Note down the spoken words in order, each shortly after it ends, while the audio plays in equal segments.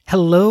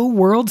Hello,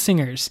 world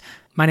singers.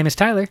 My name is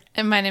Tyler.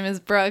 And my name is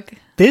Brooke.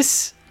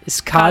 This is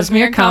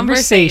Cosmere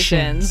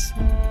Conversations.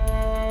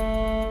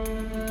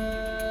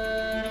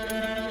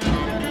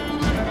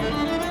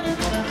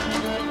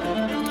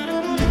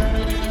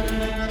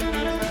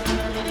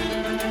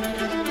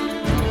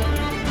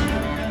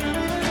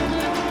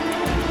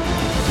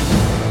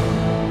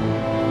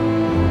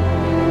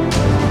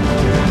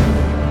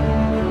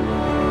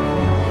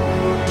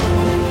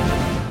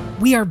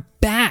 We are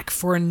back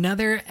for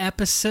another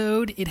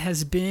episode. It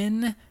has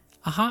been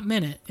a hot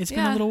minute. It's been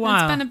a little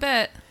while. It's been a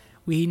bit.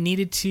 We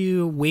needed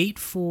to wait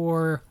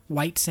for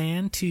White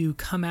Sand to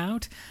come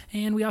out,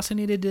 and we also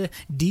needed to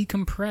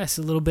decompress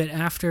a little bit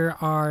after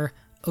our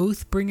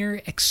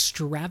Oathbringer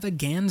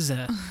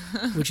extravaganza,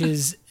 which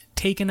is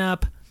taken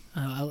up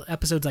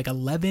episodes like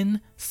 11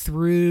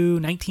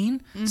 through 19.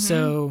 Mm-hmm.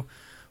 So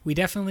we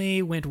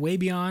definitely went way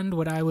beyond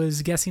what I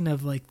was guessing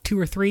of like 2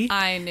 or 3.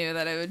 I knew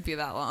that it would be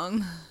that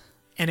long.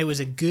 And it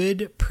was a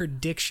good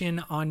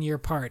prediction on your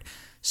part.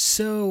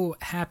 So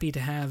happy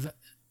to have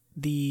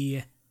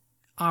the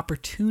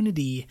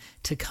opportunity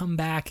to come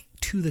back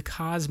to the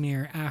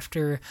Cosmere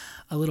after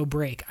a little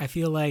break. I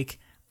feel like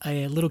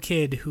a little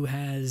kid who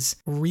has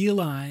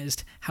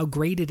realized how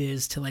great it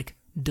is to like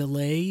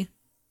delay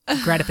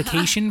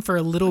gratification for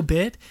a little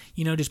bit,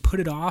 just put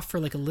it off for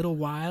like a little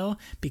while,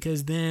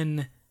 because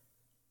then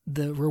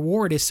the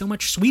reward is so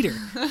much sweeter.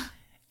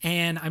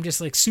 And I'm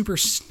just like super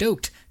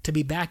stoked to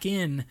be back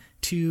in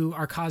to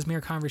our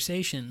Cosmere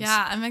Conversations.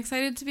 Yeah, I'm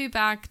excited to be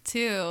back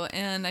too.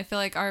 And I feel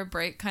like our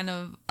break kind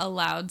of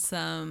allowed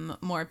some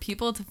more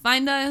people to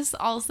find us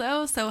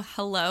also. So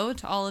hello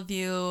to all of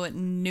you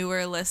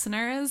newer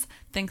listeners.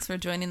 Thanks for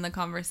joining the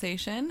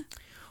conversation.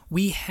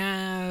 We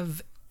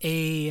have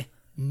a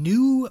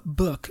new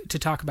book to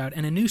talk about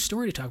and a new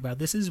story to talk about.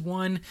 This is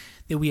one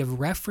that we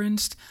have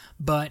referenced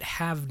but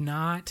have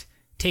not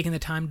taken the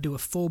time to do a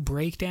full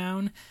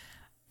breakdown.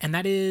 And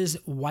that is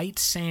White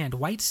Sand.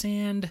 White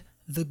Sand,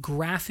 the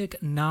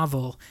graphic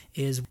novel,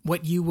 is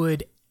what you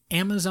would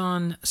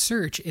Amazon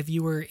search if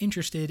you were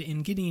interested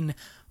in getting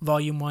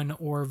Volume 1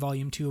 or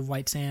Volume 2 of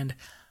White Sand.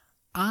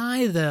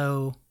 I,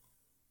 though,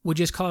 would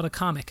just call it a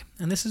comic.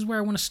 And this is where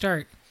I want to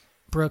start,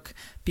 Brooke,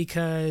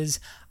 because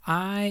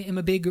I am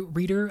a big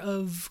reader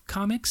of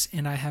comics,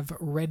 and I have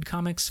read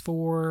comics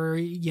for,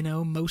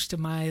 most of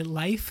my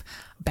life.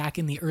 Back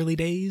in the early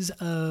days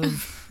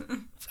of...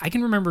 I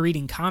can remember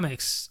reading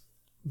comics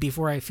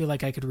before I feel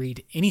like I could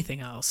read anything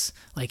else.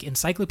 Like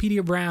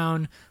Encyclopedia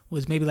Brown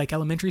was maybe like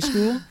elementary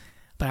school,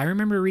 but I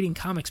remember reading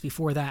comics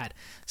before that.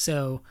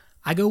 So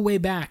I go way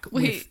back.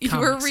 Wait, you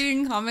were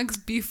reading comics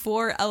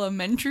before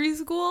elementary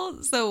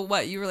school? So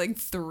what, you were like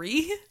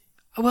 3?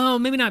 Well,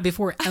 maybe not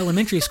before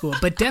elementary school,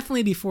 but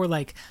definitely before,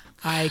 like,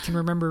 I can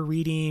remember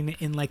reading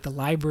in like the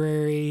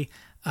library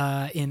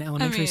in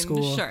elementary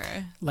school. Sure.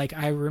 Like,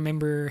 I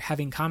remember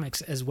having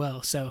comics as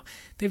well. So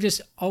they've just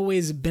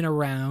always been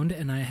around,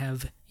 and I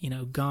have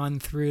gone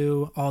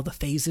through all the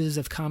phases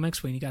of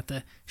comics when you got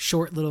the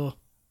short little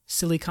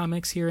silly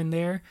comics here and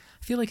there.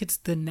 I feel like it's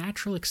the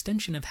natural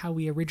extension of how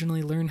we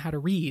originally learned how to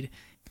read.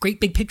 Great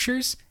big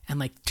pictures and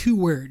like 2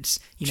 words,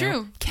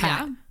 True.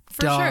 Cat, yeah,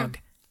 dog,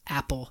 sure.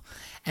 apple.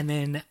 And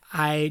then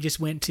I just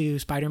went to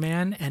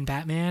Spider-Man and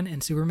Batman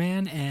and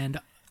Superman and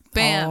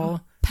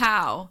bam,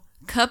 pow,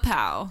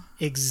 kapow.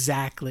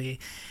 Exactly.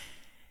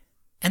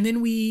 And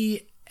then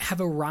we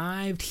have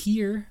arrived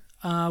here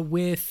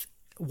with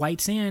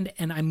White Sand,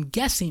 and I'm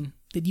guessing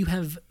that you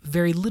have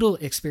very little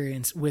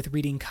experience with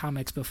reading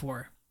comics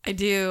before. I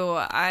do.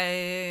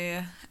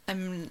 I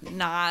am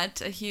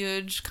not a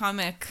huge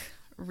comic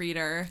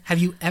reader. Have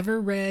you ever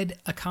read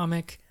a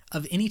comic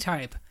of any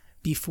type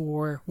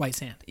before White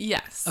Sand?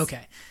 Yes.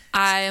 Okay.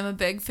 I am a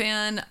big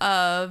fan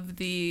of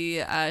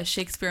the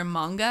Shakespeare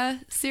manga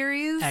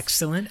series.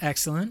 Excellent.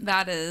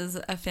 That is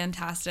a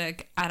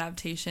fantastic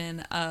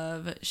adaptation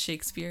of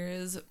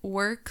Shakespeare's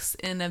works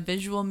in a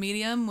visual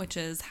medium, which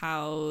is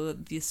how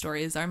these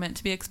stories are meant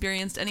to be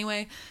experienced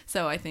anyway.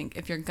 So I think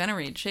if you're going to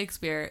read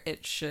Shakespeare,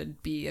 it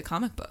should be a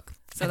comic book.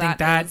 So I think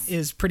that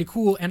is pretty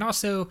cool, and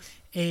also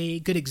a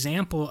good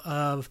example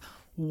of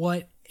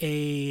what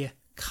a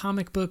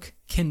comic book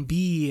can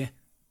be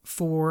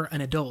for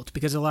an adult,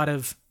 because a lot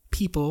of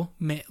people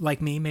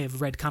like me may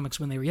have read comics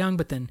when they were young,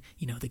 but then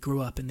they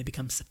grew up and they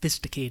become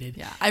sophisticated.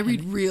 Yeah, I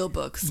read real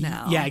books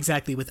now. Yeah,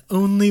 exactly, with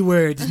only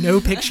words,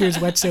 no pictures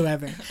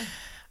whatsoever.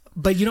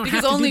 But you don't have to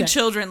do that. Because only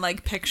children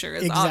like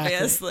pictures, exactly.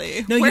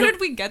 Obviously. No, where did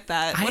we get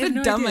that? What a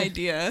no dumb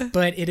idea.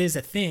 But it is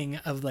a thing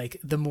of like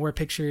the more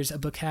pictures a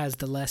book has,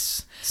 the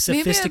less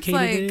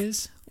sophisticated it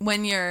is.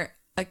 When you're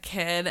a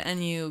kid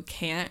and you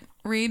can't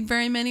read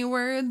very many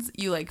words,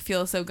 you like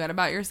feel so good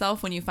about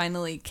yourself when you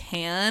finally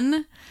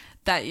can,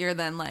 that you're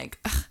then like,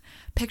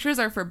 pictures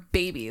are for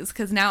babies,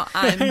 because now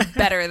I'm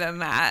better than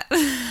that.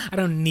 I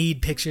don't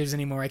need pictures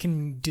anymore. I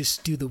can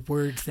just do the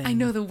word thing. I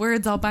know the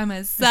words all by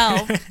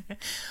myself.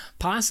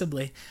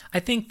 Possibly. I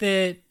think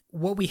that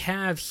what we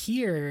have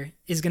here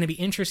is going to be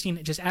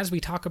interesting just as we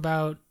talk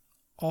about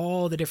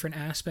all the different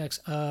aspects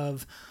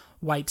of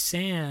White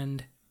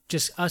Sand.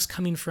 just us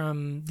coming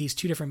from these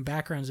two different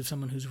backgrounds of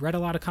someone who's read a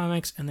lot of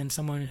comics and then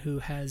someone who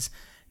has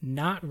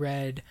not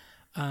read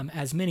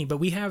as many. But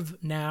we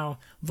have now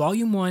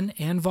Volume 1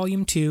 and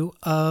Volume 2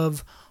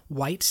 of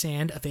White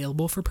Sand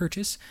available for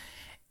purchase.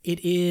 It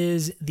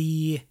is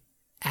the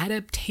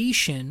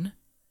adaptation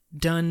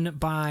done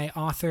by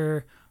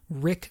author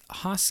Rick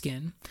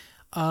Hoskin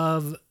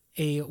of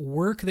a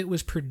work that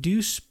was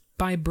produced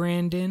by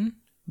Brandon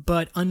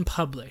but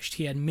unpublished.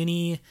 He had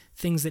many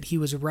things that he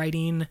was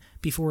writing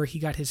before he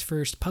got his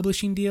first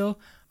publishing deal.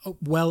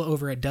 Well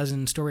over a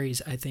dozen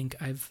stories, I think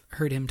I've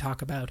heard him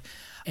talk about.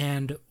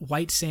 And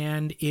White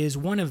Sand is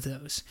one of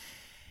those.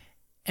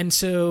 And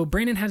so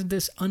Brandon has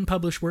this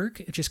unpublished work.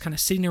 It's just kind of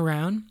sitting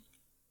around.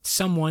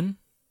 Someone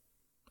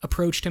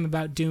approached him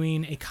about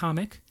doing a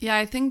comic. Yeah,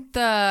 I think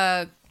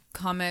the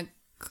comic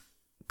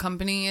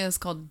company is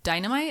called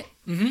Dynamite,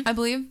 I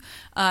believe.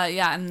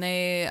 And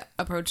they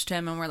approached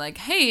him and were like,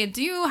 hey,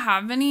 do you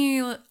have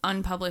any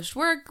unpublished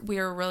work? We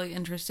are really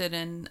interested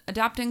in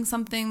adapting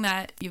something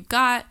that you've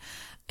got.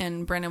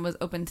 And Brandon was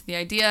open to the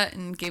idea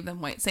and gave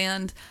them White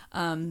Sand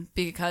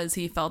because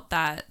he felt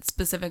that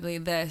specifically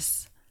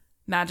this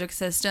magic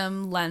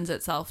system lends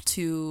itself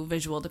to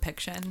visual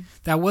depiction.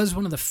 That was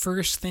one of the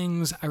first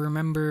things I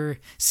remember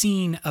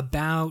seeing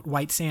about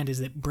White Sand, is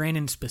that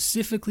Brandon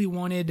specifically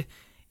wanted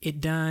it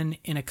done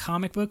in a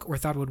comic book, or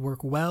thought it would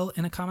work well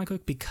in a comic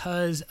book,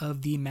 because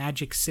of the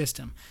magic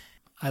system.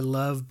 I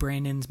love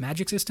Brandon's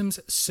magic systems,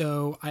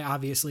 so I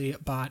obviously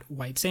bought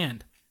White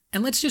Sand.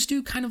 And let's just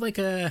do kind of like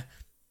a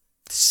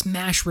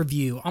smash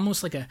review,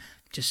 almost like a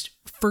just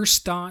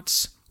first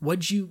thoughts.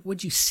 What'd you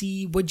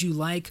see? What'd you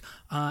like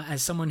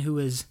as someone who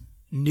is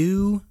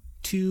new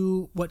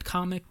to what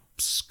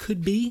comics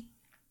could be?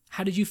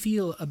 How did you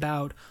feel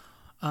about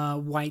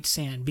White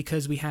Sand?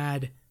 Because we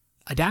had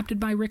adapted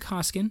by Rick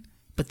Hoskin,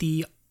 but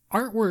the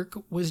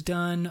artwork was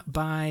done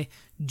by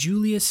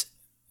Julius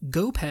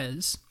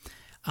Gopez,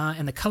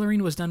 and the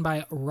coloring was done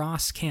by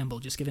Ross Campbell,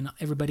 just giving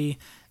everybody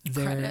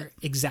their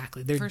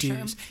dues.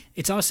 Sure.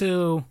 It's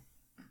also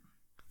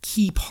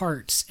key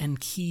parts and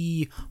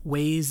key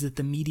ways that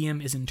the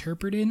medium is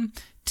interpreted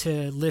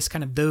to list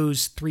kind of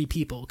those three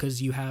people,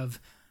 because you have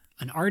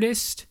an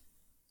artist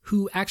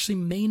who actually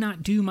may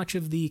not do much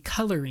of the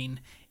coloring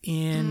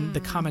in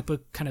the comic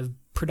book kind of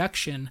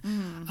production.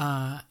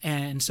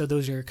 And so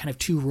those are kind of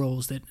two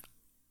roles that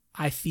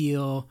I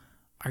feel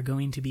are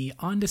going to be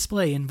on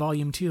display in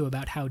Volume 2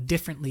 about how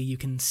differently you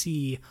can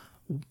see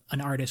an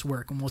artist's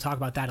work. And we'll talk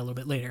about that a little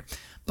bit later.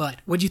 But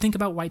what do you think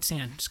about White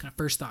Sand? Just kind of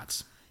first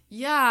thoughts.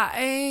 Yeah,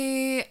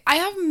 I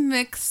have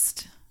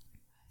mixed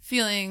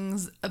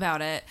feelings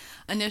about it.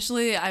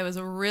 Initially, I was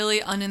really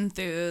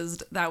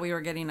unenthused that we were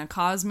getting a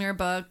Cosmere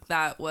book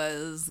that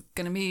was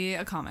going to be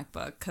a comic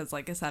book, because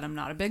like I said, I'm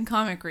not a big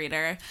comic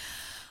reader.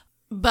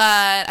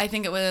 But I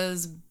think it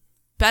was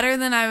better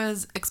than I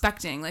was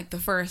expecting. Like the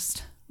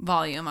first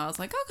volume, I was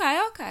like, okay,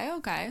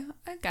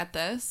 I get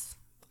this.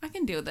 I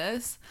can do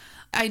this.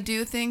 I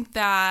do think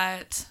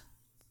that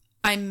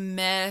I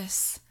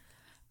miss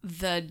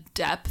the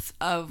depth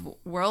of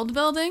world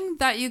building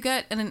that you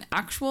get in an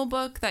actual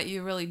book that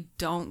you really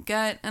don't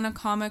get in a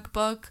comic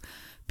book,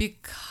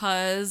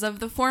 because of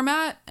the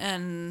format,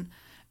 and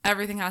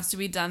everything has to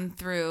be done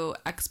through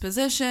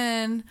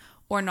exposition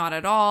or not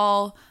at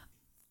all.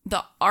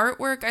 The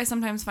artwork I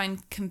sometimes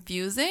find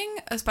confusing,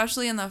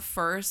 especially in the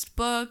first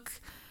book.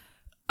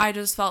 I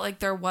just felt like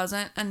there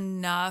wasn't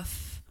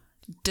enough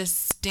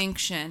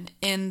distinction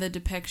in the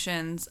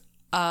depictions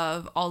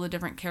of all the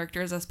different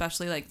characters,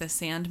 especially like the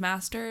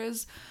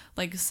Sandmasters.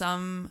 Like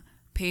some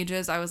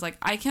pages I was like,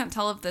 I can't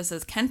tell if this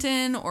is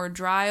Kenton or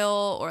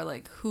Dryle or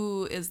like,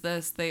 who is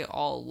this? They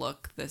all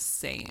look the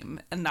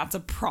same, and that's a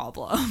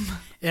problem.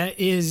 That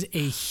is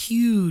a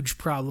huge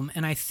problem,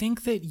 and I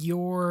think that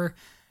your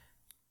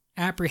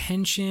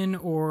apprehension,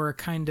 or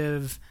kind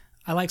of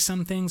I like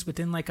some things but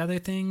didn't like other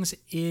things,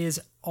 is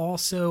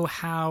also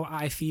how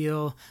I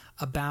feel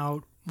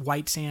about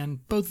White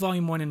Sand, both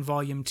Volume 1 and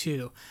Volume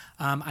 2.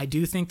 I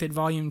do think that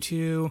Volume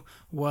 2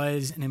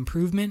 was an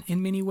improvement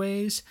in many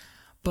ways,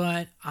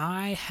 but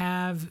I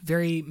have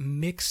very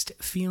mixed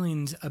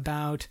feelings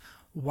about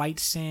White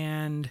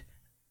Sand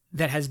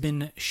that has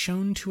been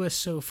shown to us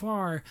so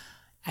far.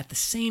 At the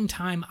same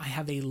time, I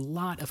have a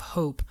lot of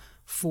hope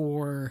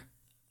for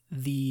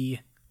the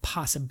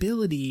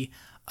possibility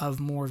of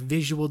more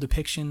visual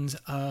depictions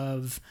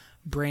of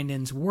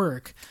Brandon's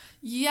work.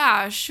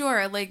 Yeah,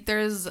 sure. Like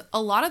there's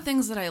a lot of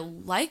things that I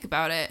like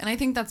about it, and I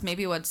think that's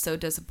maybe what's so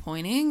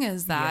disappointing,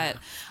 is that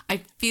I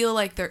feel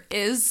like there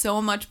is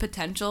so much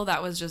potential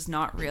that was just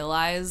not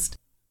realized.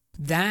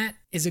 That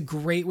is a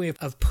great way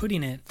of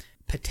putting it.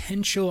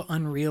 Potential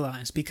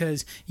unrealized,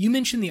 because you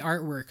mentioned the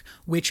artwork,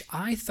 which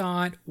I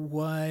thought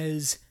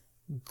was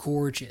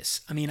gorgeous.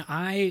 I mean,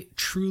 I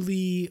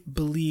truly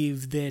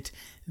believe that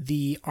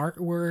the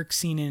artwork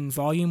seen in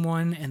Volume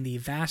 1 and the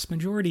vast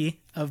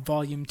majority of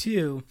Volume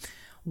 2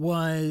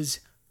 was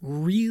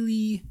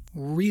really,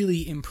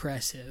 really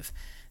impressive.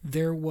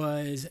 There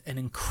was an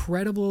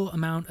incredible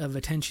amount of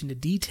attention to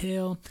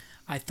detail.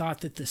 I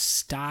thought that the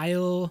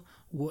style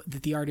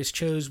that the artist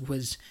chose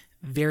was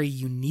very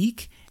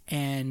unique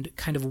and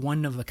kind of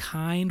one of a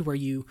kind, where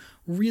you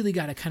really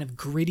got a kind of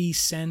gritty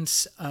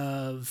sense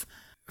of,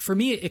 for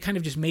me, it kind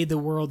of just made the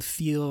world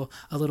feel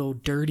a little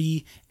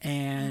dirty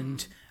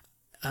and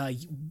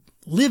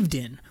lived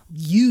in,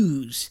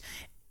 used.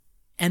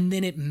 And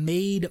then it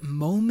made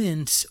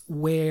moments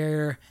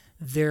where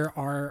there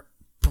are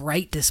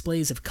bright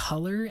displays of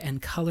color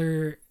and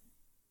color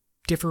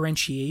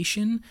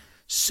differentiation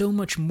so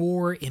much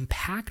more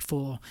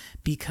impactful,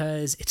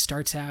 because it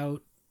starts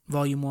out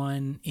volume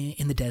 1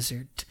 in the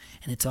desert,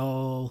 and it's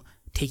all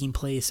taking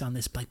place on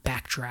this like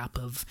backdrop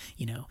of,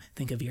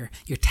 think of your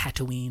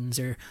Tatooines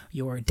or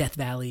your Death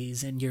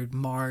Valleys and your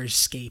Mars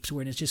scapes,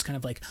 where it's just kind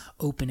of like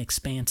open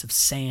expanse of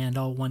sand,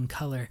 all one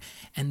color.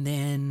 And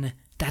then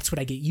that's what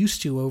I get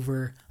used to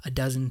over a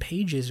dozen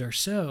pages or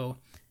so.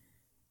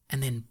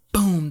 And then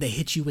boom, they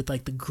hit you with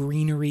like the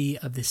greenery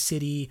of the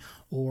city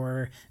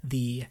or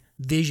the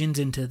visions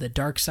into the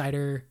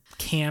Darksider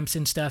camps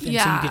and stuff. And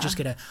so you could just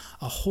get a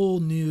whole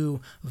new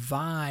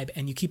vibe,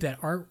 and you keep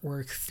that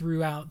artwork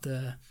throughout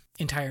the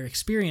entire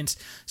experience.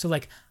 So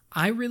like,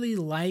 I really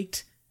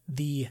liked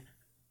the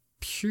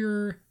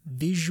pure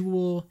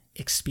visual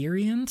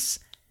experience,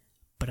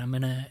 but I'm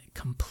going to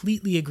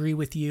completely agree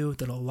with you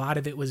that a lot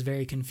of it was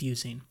very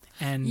confusing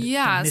and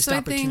missed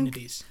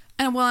opportunities.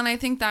 And I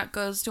think that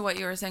goes to what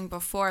you were saying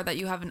before, that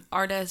you have an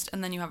artist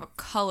and then you have a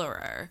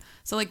colorer.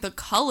 So like the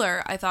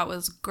color I thought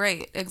was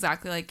great.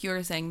 Exactly like you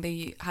were saying,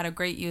 they had a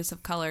great use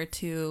of color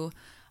to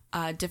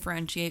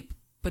differentiate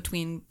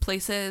between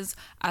places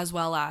as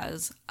well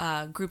as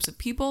groups of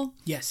people.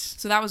 Yes.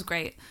 So that was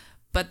great.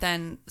 But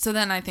then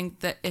I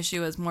think the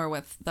issue is more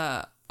with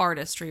the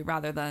artistry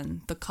rather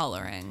than the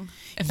coloring,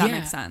 if that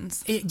makes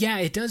sense.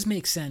 It does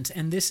make sense.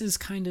 And this is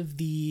kind of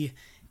the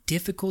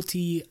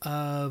difficulty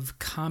of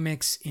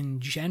comics in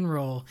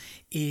general,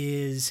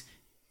 is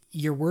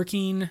you're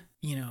working,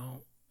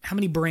 how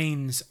many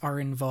brains are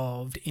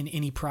involved in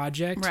any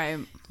project. Right.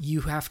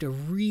 You have to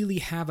really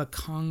have a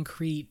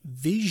concrete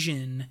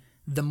vision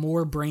the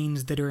more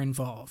brains that are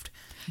involved.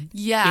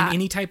 Yeah. In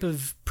any type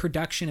of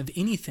production of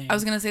anything. I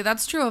was going to say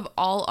that's true of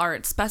all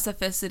art.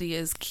 Specificity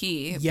is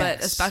key,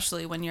 but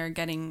especially when you're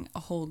getting a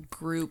whole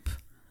group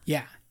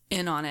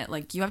in on it,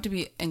 like you have to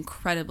be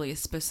incredibly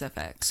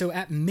specific. So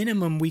at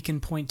minimum, we can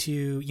point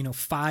to,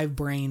 5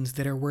 brains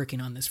that are working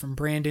on this, from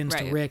Brandon's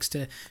to Rick's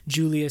to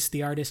Julius,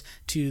 the artist,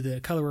 to the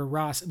colorer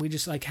Ross. We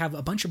just like have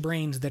a bunch of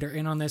brains that are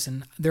in on this,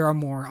 and there are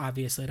more,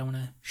 obviously. I don't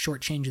want to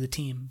shortchange the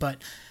team,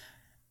 but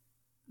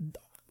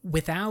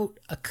without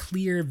a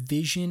clear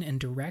vision and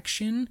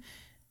direction,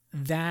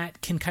 that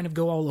can kind of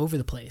go all over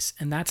the place.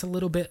 And that's a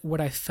little bit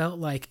what I felt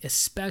like,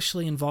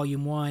 especially in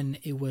volume 1,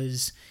 it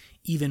was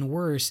even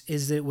worse,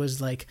 is it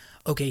was like,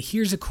 okay,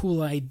 here's a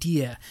cool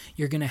idea.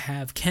 You're going to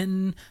have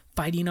Ken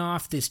fighting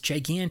off this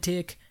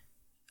gigantic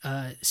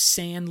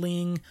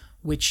sandling,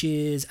 which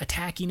is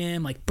attacking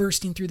him, like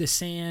bursting through the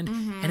sand.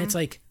 Mm-hmm. And it's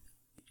like,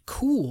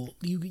 cool.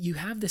 You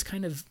have this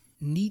kind of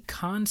neat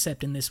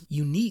concept and this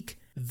unique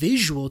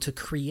visual to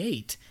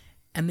create.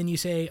 And then you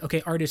say,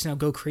 okay, artists, now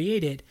go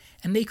create it.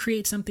 And they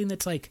create something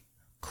that's like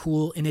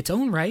cool in its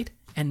own right.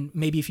 And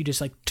maybe if you just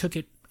like took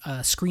it,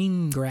 a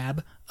screen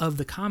grab of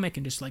the comic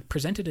and just like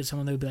presented it to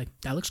someone, they would be like,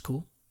 that looks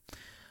cool.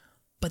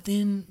 But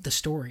then the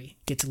story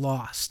gets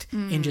lost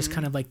in just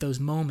kind of like those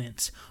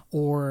moments,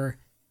 or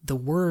the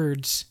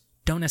words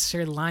don't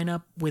necessarily line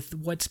up with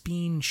what's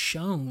being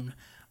shown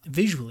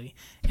visually.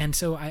 And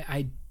so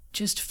I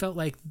just felt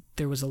like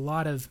there was a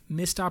lot of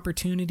missed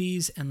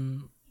opportunities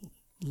and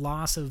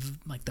loss of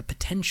like the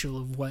potential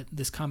of what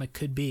this comic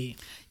could be.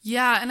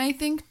 Yeah, and I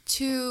think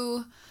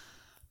too,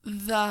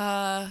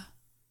 the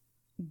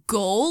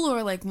goal,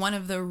 or like one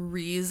of the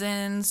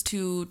reasons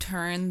to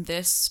turn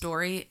this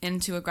story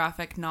into a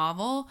graphic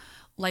novel,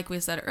 like we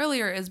said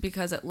earlier, is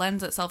because it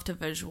lends itself to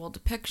visual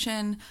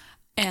depiction.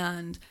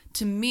 And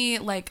to me,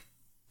 like,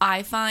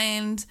 I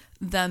find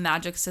the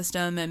magic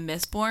system in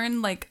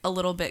Mistborn like a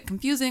little bit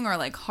confusing or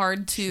like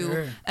hard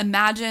to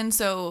imagine.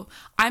 So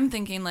I'm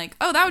thinking like,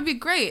 oh, that would be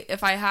great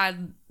if I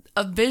had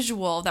a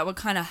visual that would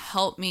kind of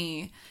help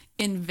me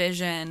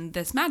envision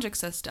this magic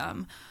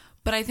system.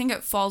 But I think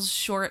it falls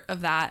short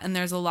of that. And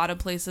there's a lot of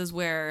places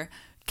where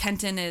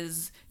Kenton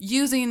is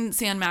using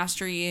sand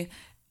mastery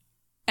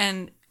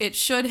and it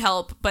should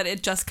help, but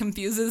it just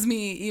confuses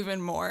me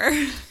even more.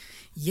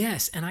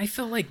 Yes. And I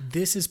felt like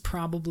this is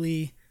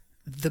probably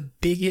the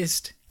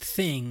biggest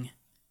thing,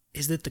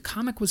 is that the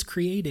comic was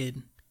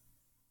created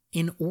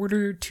in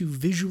order to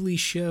visually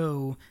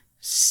show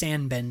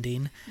sand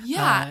bending.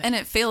 Yeah. And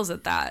it fails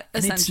at that,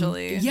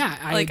 essentially.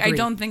 I agree. I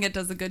don't think it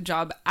does a good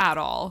job at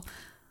all.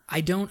 I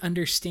don't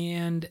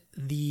understand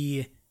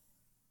the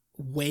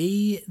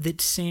way that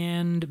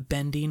sand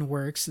bending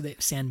works.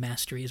 Sand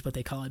mastery is what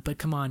they call it. But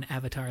come on,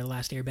 Avatar: The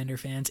Last Airbender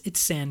fans. It's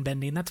sand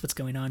bending. That's what's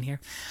going on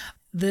here.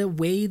 The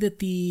way that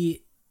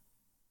the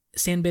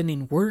sand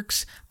bending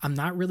works, I'm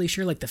not really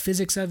sure, like the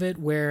physics of it,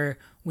 where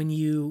when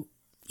you,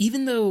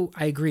 even though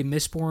I agree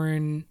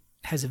Mistborn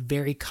has a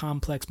very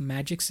complex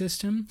magic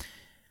system,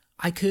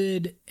 I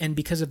could, and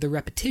because of the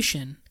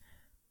repetition,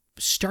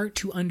 start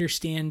to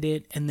understand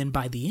it. And then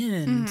by the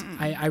end,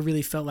 I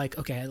really felt like,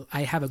 okay,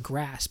 I have a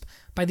grasp.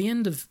 By the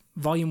end of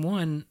volume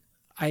 1,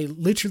 I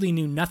literally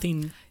knew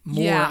nothing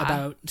more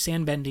about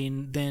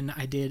sandbending than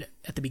I did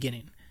at the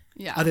begining.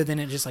 Yeah. Other than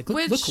it just like,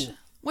 look cool.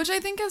 Which I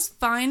think is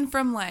fine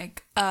from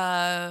like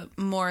a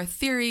more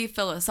theory,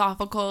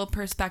 philosophical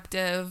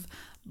perspective,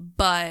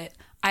 but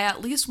I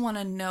at least want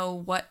to know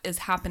what is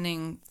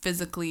happening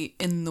physically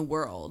in the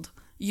world,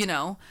 you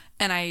know?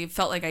 And I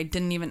felt like I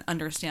didn't even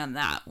understand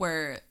that,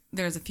 where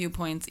there's a few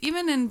points,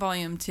 even in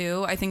volume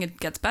 2, I think it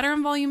gets better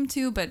in volume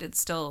 2, but it's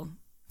still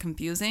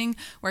confusing,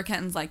 where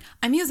Kenton's like,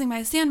 I'm using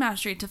my sand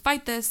mastery to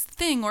fight this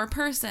thing or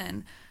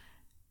person.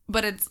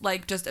 But it's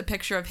like just a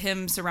picture of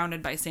him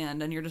surrounded by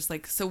sand, and you're just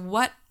like, so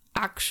what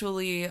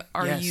actually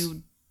are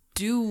you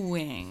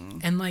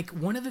doing? And like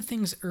one of the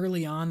things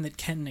early on that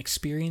Kenton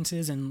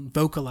experiences and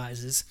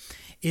vocalizes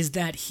is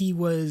that he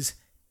was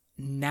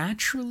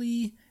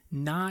naturally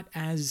not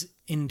as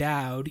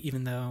endowed,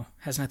 even though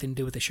it has nothing to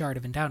do with the shard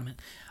of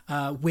endowment,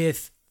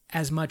 with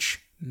as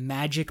much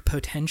magic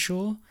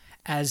potential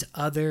as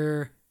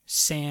other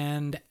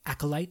sand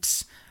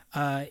acolytes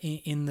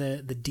in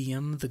the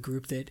Diem, the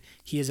group that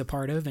he is a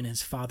part of, and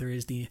his father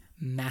is the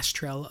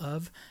Mastrel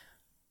of.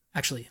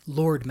 Actually,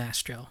 Lord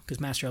Mastrel, because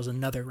Mastrel is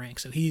another rank.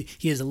 So he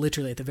is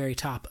literally at the very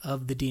top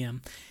of the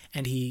Diem,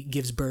 and he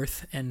gives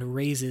birth and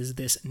raises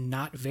this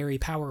not very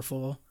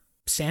powerful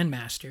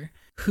Sandmaster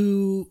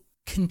who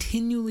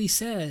continually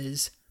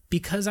says,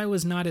 because I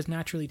was not as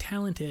naturally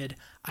talented,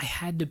 I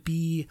had to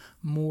be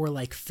more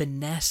like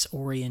finesse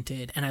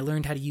oriented, and I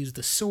learned how to use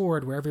the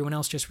sword where everyone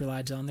else just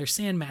relies on their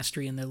sand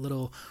mastery and their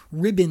little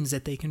ribbons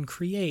that they can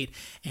create.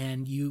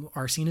 And you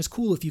are seen as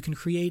cool if you can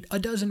create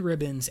 12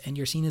 ribbons, and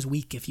you're seen as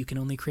weak if you can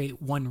only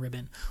create 1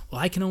 ribbon.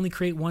 Well, I can only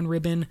create 1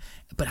 ribbon,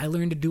 but I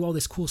learned to do all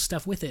this cool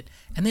stuff with it.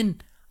 And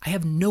then I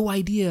have no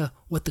idea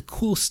what the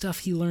cool stuff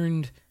he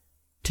learned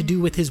to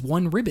do with his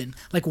 1 ribbon.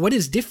 Like, what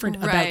is different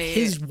about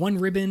his 1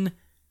 ribbon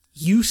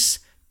use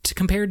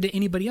compared to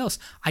anybody else?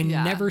 I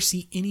never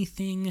see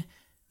anything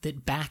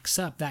that backs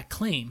up that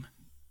claim,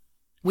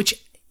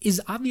 which is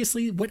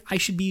obviously what I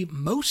should be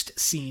most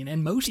seeing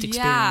and most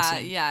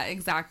experiencing. Yeah,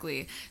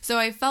 exactly. So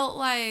I felt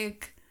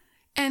like,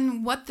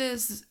 and what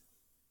this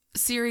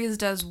series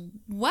does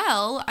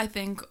well, I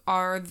think,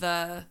 are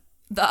the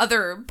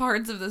other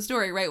parts of the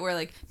story, right? Where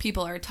like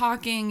people are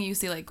talking, you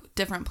see like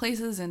different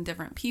places and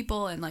different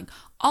people, and like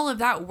all of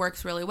that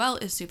works really well,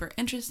 is super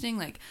interesting.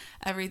 Like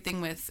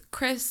everything with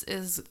Chris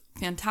is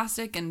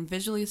fantastic and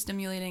visually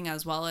stimulating,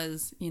 as well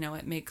as, you know,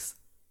 it makes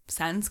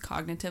sense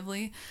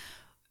cognitively.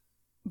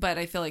 But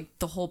I feel like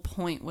the whole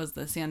point was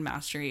the sand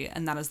mastery,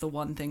 and that is the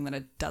one thing that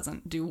it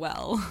doesn't do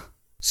well.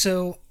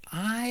 So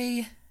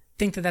I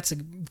think that that's a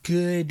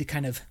good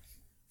kind of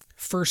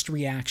first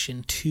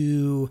reaction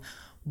to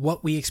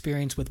what we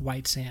experience with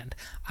White Sand.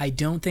 I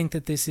don't think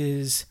that this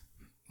is,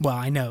 well,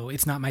 I know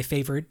it's not my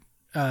favorite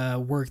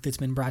work that's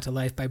been brought to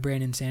life by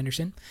Brandon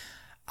Sanderson.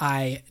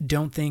 I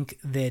don't think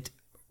that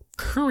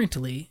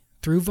currently,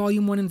 through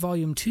Volume 1 and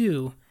Volume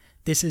 2,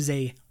 this is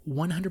a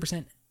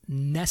 100%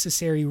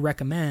 necessary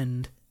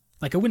recommend.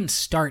 Like, I wouldn't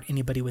start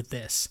anybody with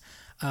this.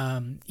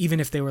 Even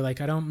if they were like,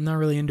 I'm not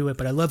really into it,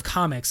 but I love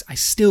comics, I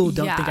still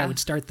don't think I would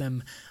start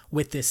them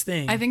with this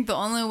thing. I think the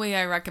only way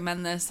I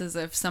recommend this is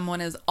if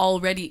someone is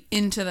already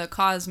into the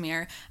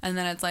Cosmere, and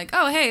then it's like,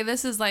 oh, hey,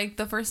 this is like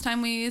the first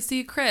time we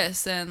see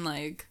Chris, and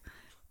like,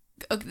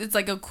 it's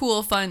like a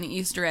cool, fun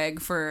Easter egg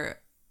for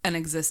an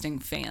existing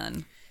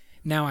fan.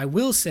 Now, I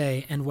will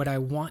say, and what I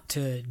want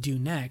to do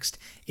next,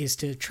 is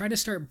to try to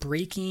start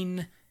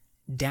breaking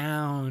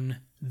down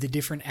the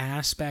different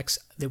aspects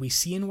that we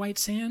see in White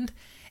Sand,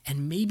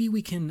 and maybe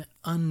we can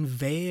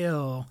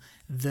unveil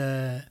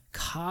the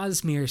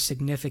Cosmere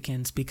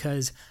significance,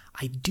 because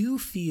I do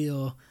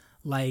feel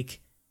like,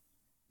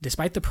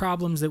 despite the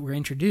problems that were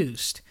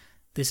introduced,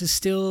 this is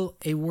still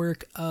a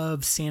work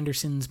of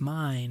Sanderson's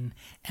mind,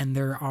 and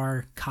there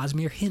are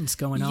Cosmere hints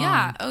going on.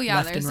 Yeah,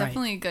 there's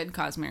definitely good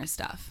Cosmere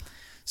stuff.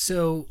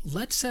 So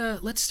let's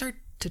start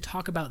to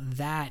talk about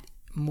that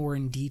more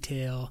in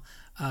detail,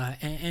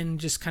 and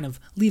just kind of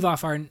leave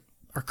off our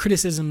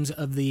criticisms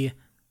of the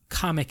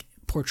comic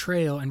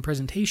portrayal and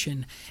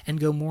presentation, and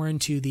go more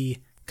into the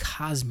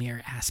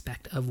Cosmere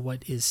aspect of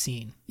what is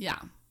seen. Yeah.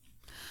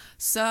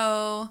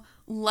 So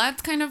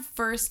let's kind of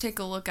first take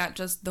a look at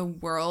just the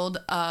world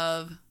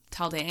of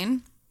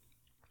Taldane.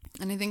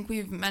 And I think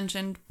we've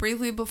mentioned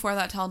briefly before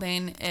that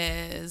Taldane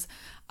is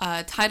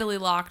a tidally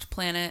locked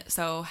planet.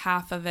 So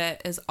half of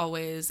it is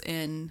always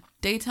in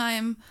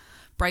daytime,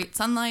 bright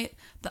sunlight.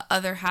 The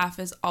other half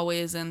is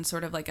always in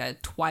sort of like a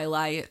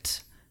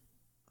twilight,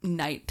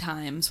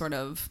 nighttime sort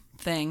of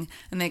thing.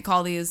 And they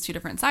call these 2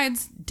 different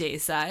sides, day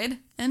side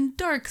and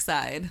dark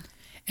side.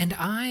 And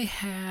I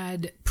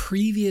had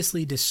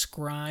previously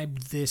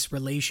described this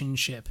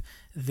relationship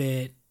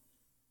that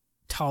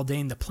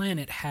Taldane, the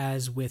planet,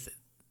 has with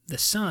the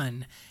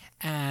sun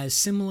as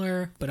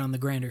similar, but on the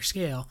grander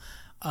scale,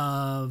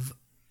 of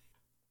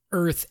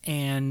Earth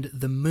and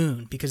the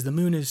moon, because the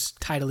moon is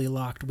tidally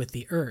locked with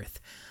the Earth.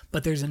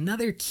 But there's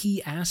another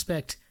key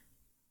aspect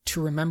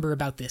to remember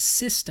about this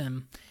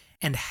system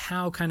and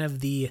how kind of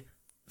the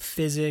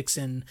physics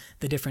and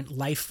the different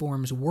life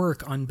forms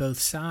work on both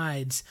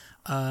sides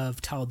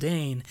of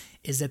Taldane,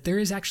 is that there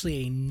is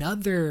actually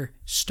another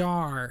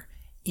star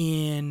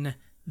in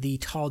the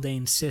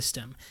Taldane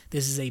system.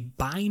 This is a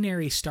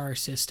binary star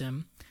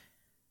system.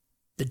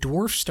 The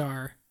dwarf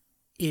star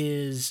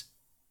is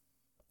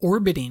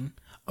orbiting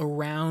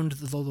around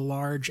the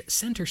large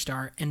center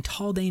star, and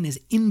Taldane is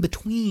in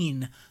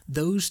between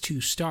those two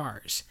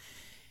stars.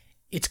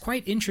 It's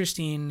quite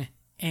interesting,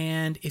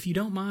 and if you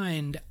don't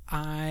mind,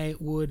 I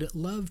would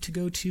love to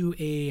go to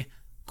a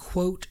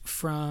quote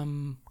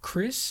from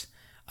Chris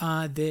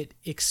that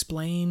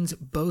explains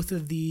both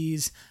of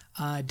these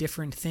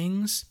different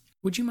things.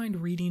 Would you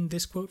mind reading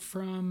this quote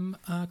from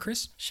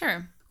Chris?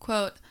 Sure.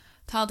 Quote,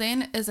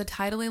 Taldane is a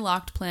tidally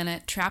locked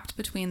planet trapped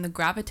between the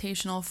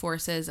gravitational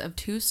forces of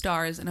two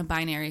stars in a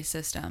binary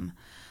system.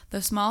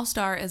 The small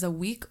star is a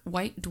weak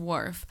white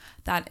dwarf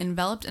that,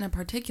 enveloped in a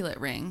particulate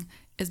ring,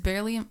 is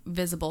barely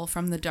visible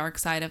from the dark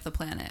side of the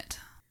planet.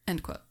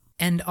 End quote.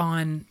 And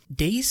on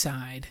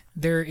Dayside,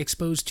 they're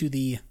exposed to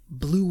the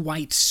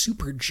blue-white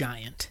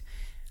supergiant.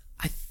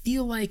 I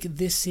feel like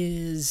this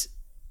is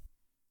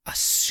a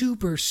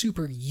super,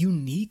 super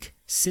unique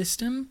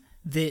system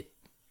that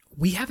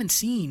we haven't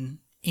seen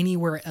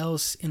anywhere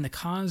else in the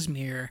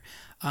Cosmere.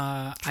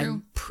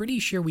 I'm pretty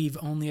sure we've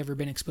only ever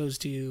been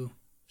exposed to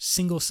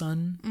single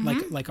sun,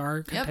 like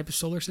our type of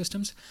solar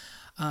systems.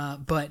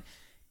 But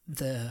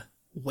the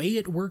way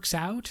it works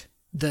out,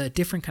 the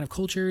different kind of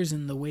cultures,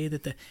 and the way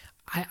that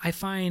I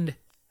find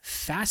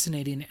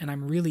fascinating, and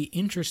I'm really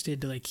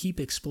interested to keep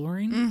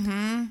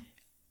exploring.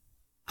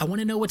 I want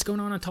to know what's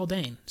going on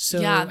Taldane.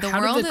 So how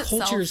do the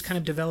cultures kind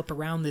of develop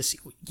around this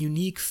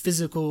unique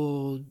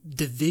physical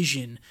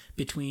division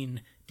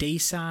between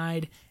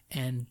Dayside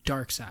and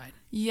Darkside?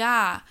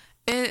 Yeah,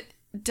 it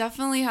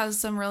definitely has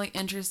some really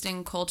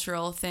interesting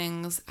cultural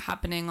things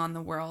happening on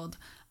the world.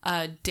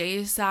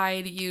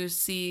 Dayside, you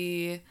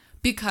see,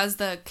 because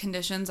the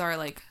conditions are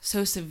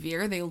so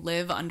severe, they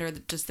live under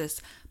just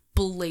this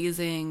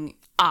blazing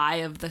eye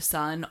of the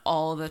sun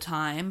all the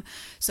time.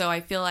 So I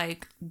feel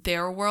like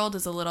their world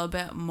is a little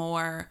bit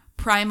more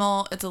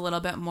primal. It's a little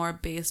bit more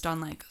based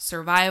on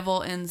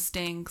survival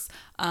instincts,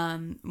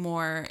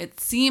 it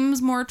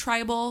seems more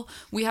tribal.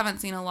 We haven't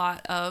seen a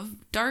lot of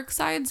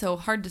Darkside, so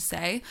hard to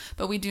say,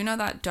 but we do know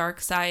that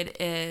Darkside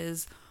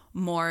is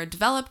more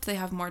developed. They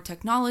have more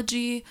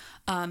technology.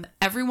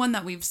 Everyone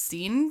that we've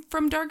seen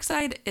from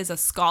Darkside is a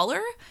scholar,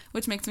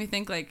 which makes me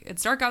think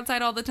it's dark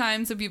outside all the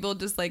time, so people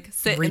just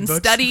sit read and books.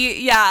 study.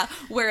 Yeah.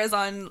 Whereas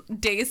on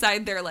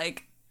Dayside, they're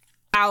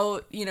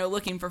out,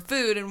 looking for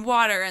food and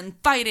water and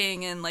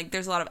fighting, and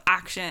there's a lot of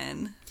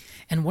action.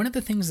 And one of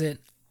the things that,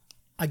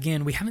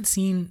 again, we haven't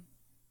seen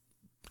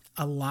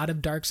a lot of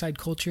Darkside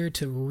culture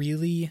to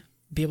really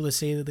be able to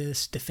say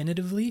this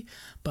definitively,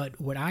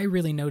 but what I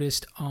really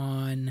noticed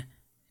on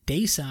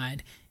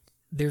Dayside,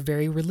 they're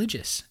very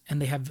religious,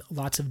 and they have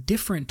lots of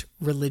different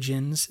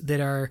religions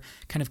that are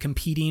kind of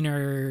competing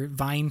or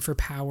vying for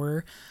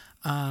power.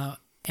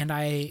 And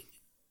I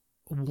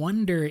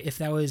wonder if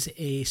that was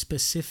a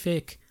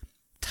specific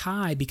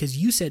tie, because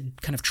you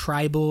said kind of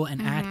tribal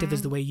and active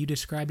is the way you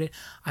described it.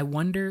 I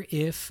wonder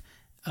if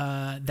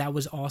that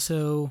was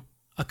also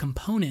a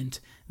component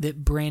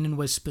that Brandon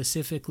was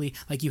specifically,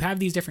 you have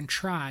these different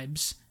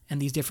tribes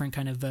and these different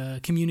kind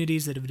of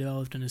communities that have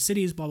developed into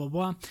cities, blah, blah,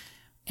 blah.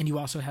 And you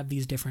also have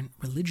these different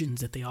religions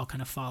that they all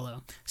kind of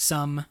follow.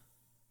 Some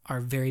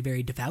are very,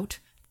 very devout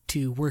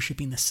to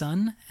worshiping the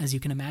sun, as you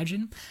can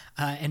imagine.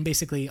 And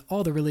basically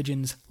all the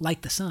religions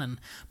like the sun,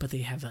 but they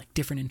have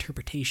different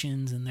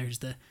interpretations. And there's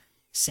the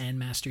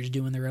sandmasters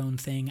doing their own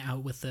thing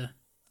out with the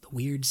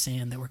weird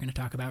sand that we're going to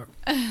talk about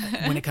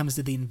when it comes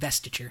to the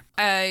investiture.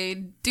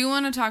 I do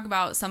want to talk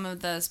about some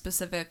of the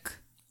specific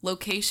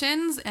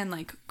locations and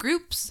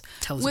groups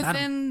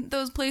within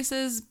those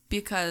places,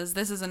 because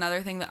this is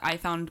another thing that I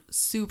found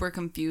super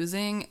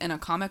confusing in a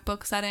comic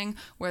book setting,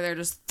 where they're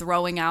just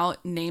throwing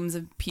out names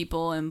of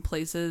people and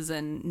places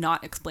and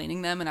not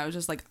explaining them, and I was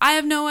just I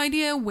have no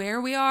idea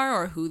where we are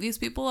or who these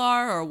people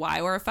are or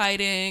why we're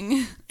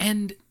fighting.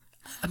 And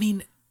I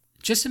mean,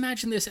 just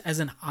imagine this as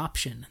an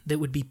option that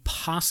would be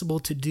possible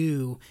to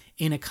do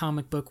in a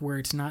comic book where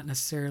it's not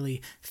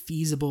necessarily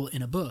feasible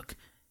in a book.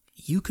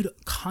 You could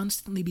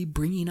constantly be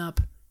bringing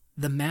up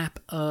the map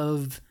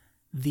of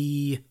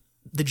the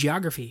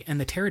geography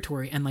and the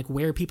territory and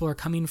where people are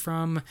coming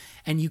from,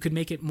 and you could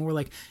make it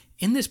more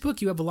in this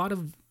book you have a lot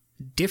of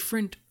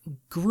different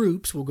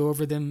groups. We'll go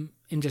over them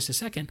in just a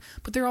second,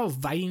 but they're all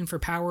vying for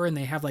power, and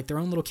they have their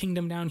own little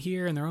kingdom down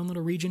here and their own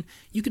little region.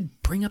 You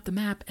could bring up the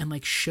map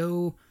and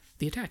show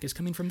the attack is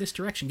coming from this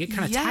direction. Get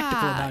kind of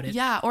tactical about it.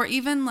 Yeah, or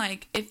even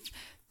if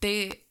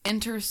they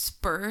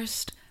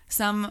interspersed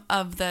some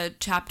of the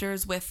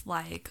chapters with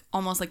like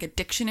almost like a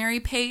dictionary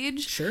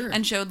page. Sure.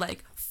 And showed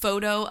like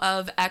photo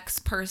of X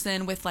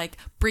person with like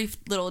brief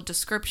little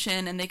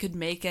description, and they could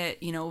make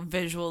it, you know,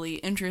 visually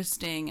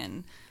interesting.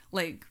 And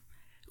like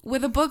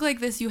with a book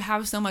like this, you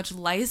have so much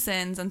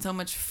license and so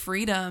much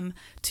freedom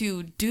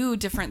to do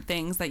different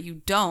things that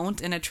you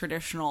don't in a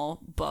traditional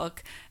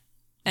book.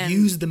 And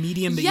use the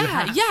medium that you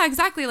have. Yeah,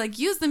 exactly. Like,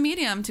 use the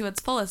medium to its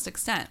fullest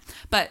extent.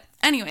 But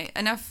anyway,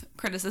 enough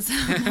criticism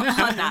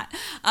on that.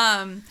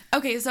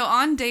 Okay, so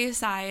on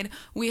Dayside,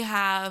 we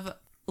have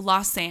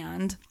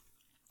Lossand,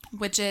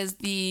 which is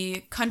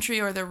the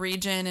country or the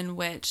region in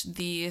which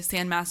the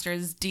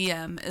Sandmaster's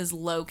diem is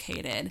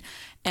located.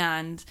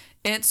 And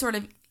it's sort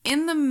of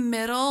in the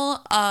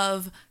middle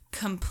of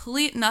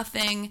complete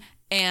nothing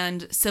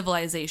and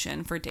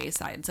civilization for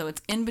Dayside. So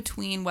it's in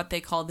between what they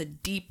call the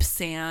Deep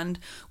Sand,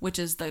 which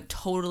is the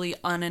totally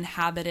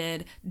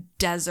uninhabited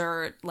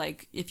desert.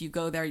 Like, if you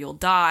go there, you'll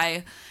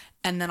die.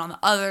 And then on the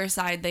other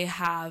side, they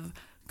have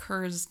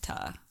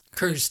Kurzta.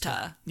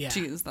 Yeah.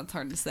 Jeez, that's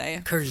hard to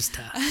say.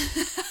 Kurzta.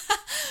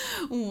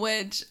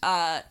 Which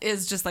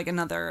is just like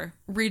another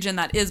region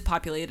that is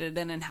populated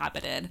and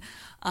inhabited.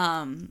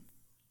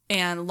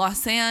 And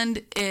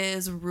Lossand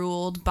is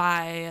ruled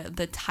by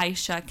the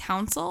Taisha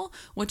Council,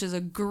 which is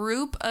a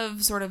group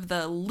of sort of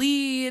the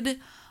lead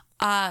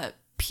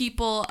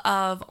people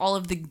of all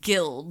of the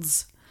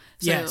guilds.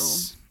 So,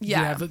 yes.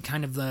 Yeah. You have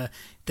kind of the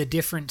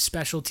different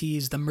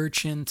specialties, the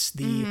merchants,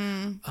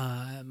 the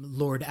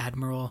Lord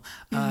Admiral,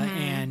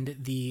 and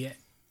the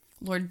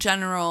Lord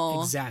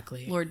General.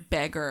 Exactly. Lord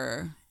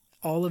Beggar.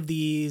 All of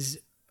these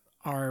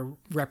are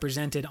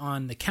represented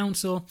on the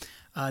council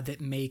that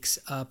makes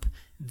up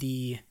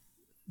the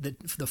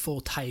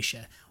full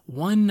Taisha.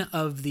 One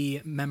of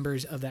the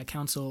members of that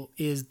council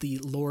is the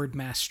Lord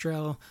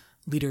Mastrel,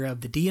 leader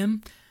of the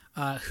Diem,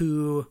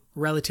 who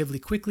relatively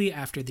quickly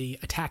after the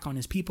attack on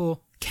his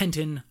people,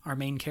 Kenton, our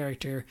main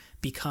character,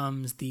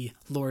 becomes the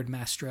Lord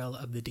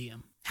Mastrel of the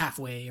Diem,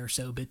 halfway or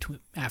so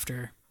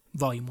after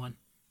Volume 1.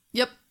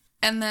 Yep.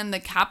 And then the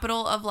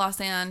capital of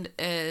Lossand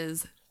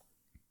is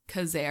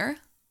Khazair.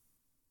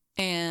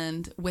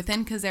 And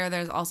within Khazair,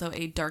 there's also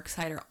a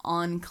Darksider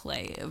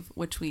enclave,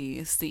 which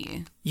we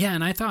see. Yeah,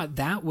 and I thought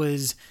that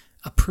was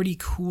a pretty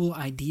cool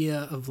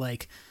idea of,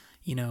 like,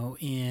 you know,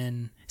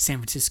 in San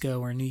Francisco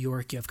or New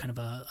York, you have kind of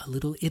a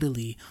little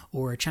Italy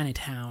or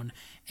Chinatown.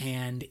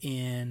 And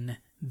in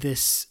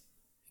this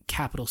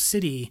capital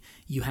city,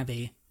 you have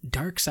a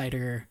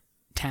Darksider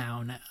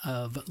town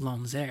of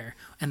Lanzer.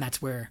 And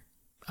that's where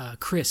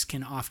Chris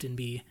can often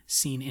be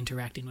seen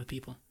interacting with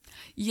people.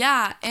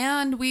 Yeah,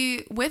 and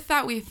with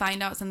that we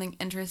find out something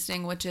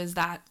interesting, which is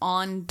that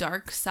on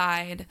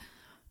Darkside,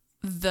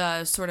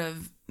 the sort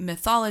of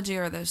mythology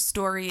or the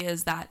story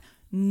is that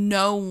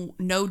no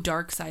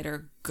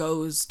Darksider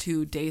goes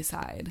to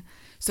Dayside.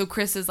 So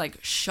Chris is like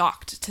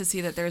shocked to see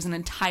that there's an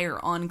entire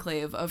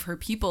enclave of her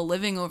people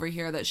living over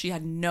here that she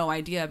had no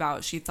idea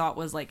about. She thought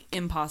was like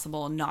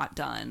impossible, not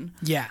done.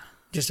 Yeah.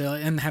 Just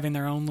and having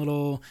their own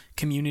little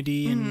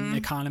community and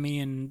economy,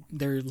 and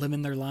they're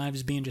living their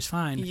lives being just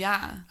fine.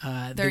 Yeah.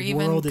 The They're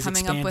even world is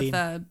coming expanding. up with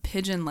a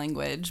pidgin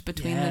language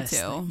between the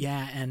two.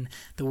 Yeah, and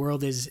the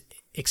world is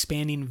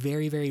expanding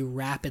very, very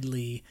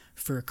rapidly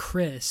for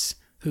Chris,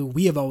 who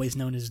we have always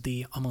known as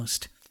the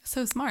almost...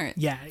 So smart.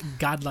 Yeah,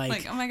 godlike.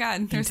 Like, oh my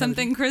God, there's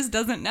something Chris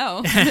doesn't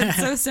know. It's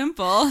so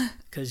simple.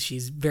 Because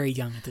she's very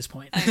young at this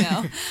point.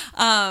 I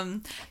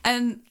know.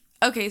 And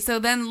okay, so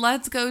then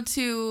let's go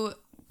to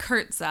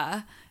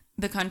Kurzta,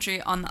 the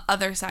country on the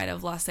other side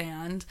of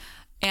Lossand.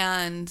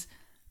 And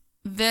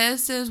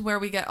this is where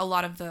we get a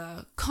lot of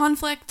the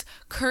conflict.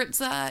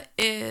 Kurzta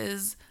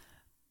is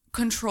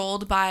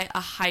controlled by a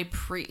high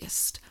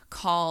priest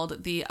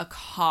called the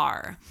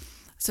Akar.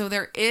 So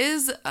there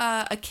is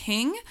a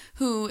king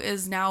who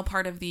is now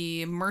part of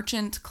the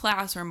merchant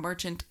class or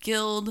merchant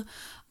guild.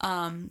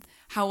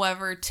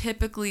 However,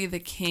 typically the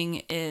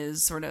king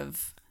is sort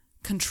of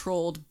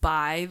controlled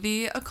by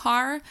the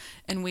Akar,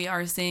 and we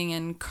are seeing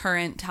in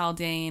current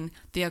Taldane,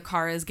 the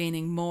Akar is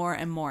gaining more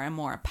and more and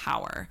more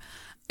power.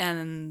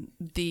 And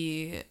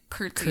the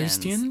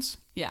Kurtians,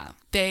 yeah,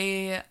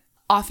 they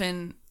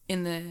often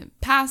in the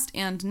past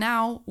and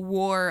now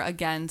war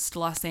against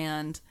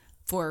Lossand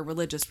for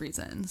religious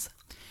reasons.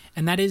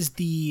 And that is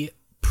the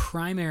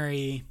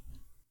primary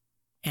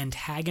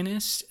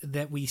antagonist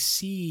that we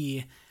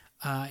see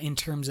in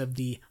terms of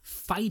the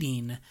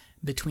fighting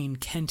between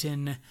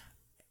Kenton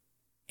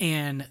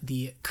and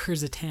the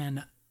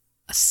Kurztan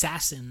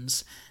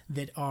assassins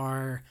that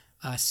are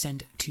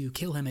sent to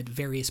kill him at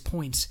various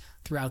points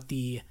throughout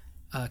the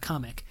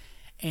comic.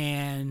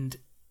 And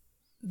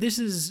this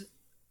is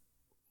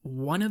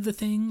one of the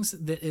things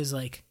that is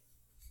like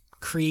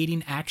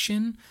creating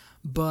action,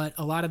 but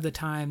a lot of the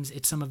times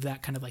it's some of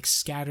that kind of like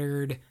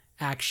scattered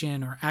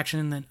action or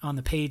action that on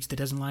the page that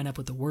doesn't line up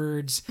with the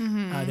words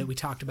that we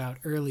talked about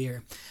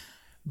earlier.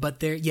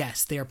 But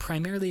they are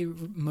primarily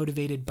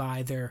motivated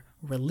by their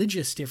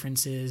religious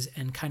differences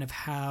and kind of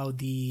how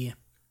the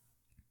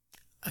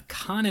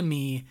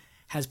economy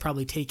has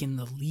probably taken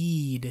the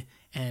lead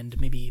and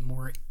maybe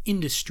more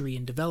industry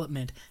and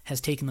development has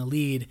taken the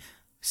lead,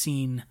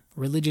 seen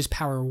religious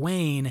power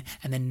wane,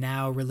 and then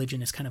now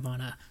religion is kind of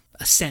on a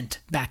ascent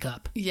back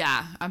up.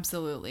 Yeah,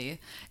 absolutely.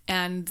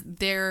 And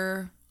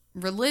their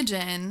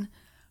religion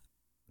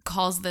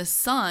calls the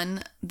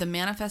sun the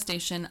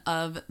manifestation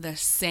of the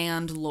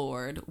Sand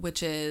Lord,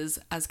 which is,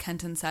 as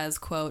Kenton says,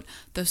 quote,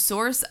 the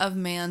source of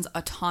man's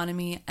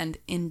autonomy and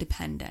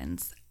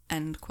independence,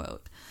 end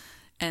quote.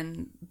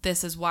 And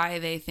this is why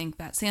they think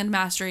that sand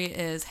mastery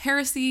is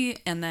heresy,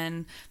 and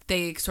then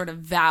they sort of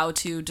vow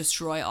to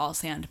destroy all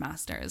sand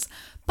masters.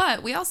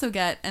 But we also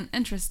get an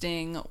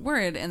interesting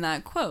word in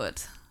that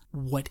quote.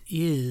 What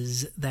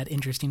is that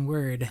interesting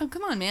word? Oh,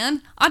 come on,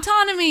 man.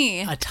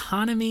 Autonomy.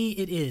 Autonomy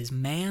it is.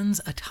 Man's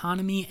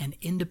autonomy and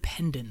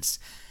independence.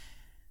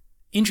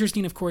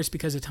 Interesting, of course,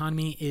 because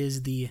autonomy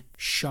is the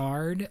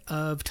shard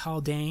of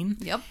Taldane.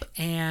 Yep.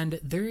 And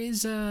there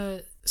is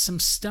some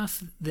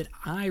stuff that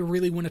I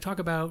really want to talk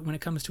about when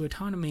it comes to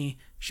autonomy.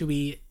 Should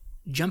we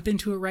jump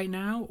into it right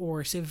now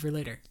or save it for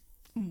later?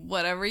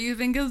 Whatever you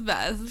think is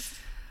best.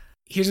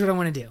 Here's what I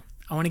want to do.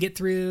 I want to get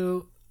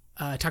through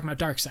talking about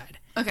Darkseid.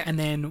 Okay. And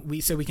then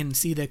we can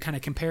see the kind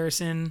of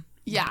comparison.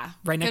 Yeah.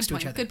 Right next to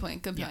each other. Good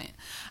point.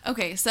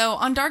 Okay, so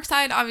on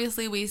Darkseid,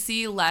 obviously we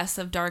see less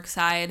of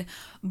Darkseid,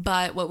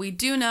 but what we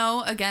do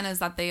know, again, is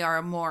that they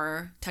are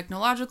more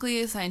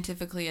technologically,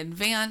 scientifically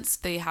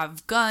advanced. They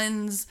have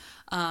guns,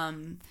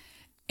 and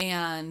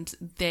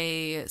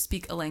they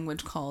speak a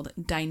language called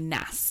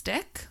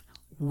Dynastic.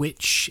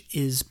 Which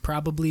is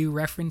probably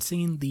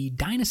referencing the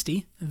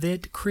dynasty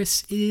that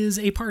Chris is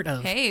a part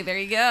of. Hey, there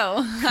you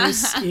go.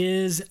 Chris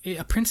is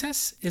a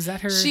princess? Is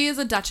that her? She is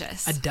a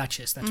duchess. A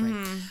duchess, that's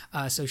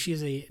right. So she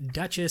is a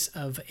duchess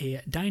of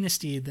a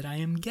dynasty that I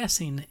am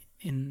guessing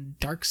in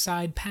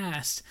Darkseid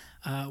past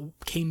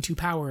came to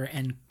power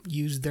and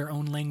used their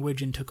own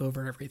language and took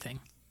over everything.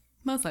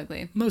 Most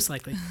likely.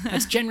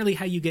 That's generally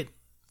how you get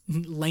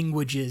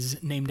languages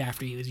named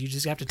after you, is you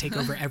just have to take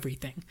over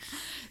everything.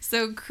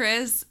 So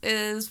Chris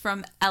is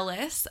from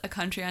Ellis, a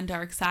country on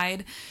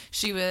Darkseid.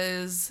 She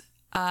was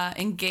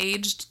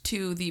engaged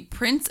to the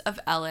Prince of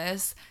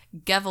Ellis,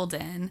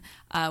 Gevelden,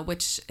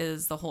 which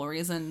is the whole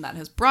reason that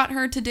has brought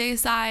her to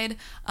Dayside.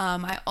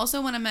 I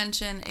also want to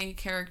mention a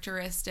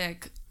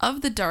characteristic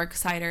of the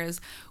Darksiders,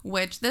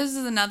 which this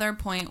is another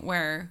point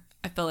where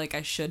I feel like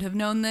I should have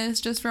known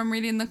this just from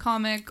reading the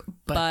comic,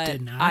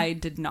 but I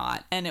did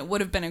not. And it would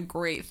have been a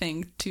great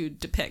thing to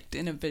depict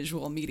in a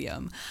visual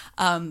medium.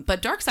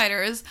 But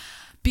Darksiders,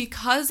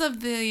 because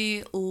of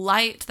the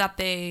light that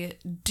they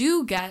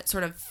do get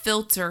sort of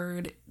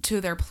filtered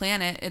to their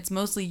planet, it's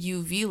mostly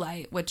UV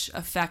light, which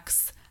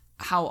affects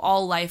how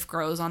all life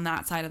grows on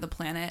that side of the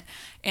planet.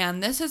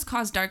 And this has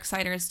caused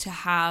Darksiders to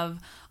have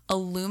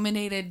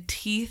illuminated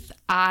teeth,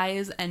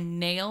 eyes, and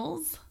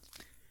nails.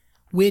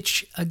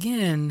 Which,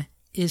 again,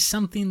 is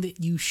something that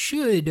you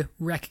should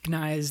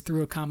recognize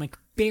through a comic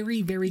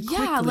very, very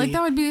quickly. Yeah, like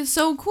that would be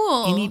so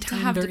cool. Anytime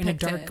to have they're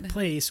depicted. in a dark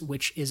place,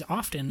 which is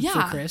often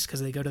for Chris,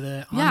 because they go to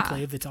the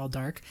Enclave that's all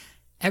dark,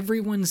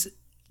 everyone's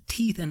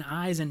teeth and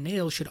eyes and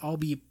nails should all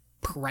be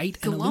bright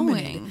and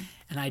illuminated.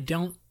 And I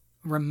don't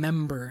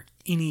remember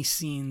any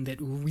scene that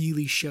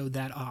really showed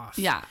that off.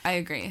 Yeah, I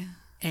agree.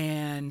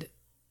 And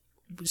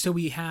so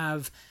we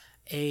have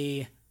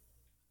it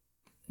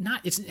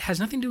has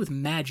nothing to do with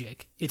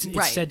magic. It's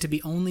said to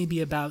be only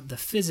be about the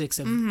physics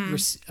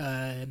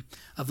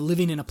of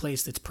living in a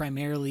place that's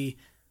primarily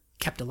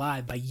kept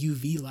alive by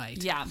UV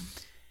light. Yeah.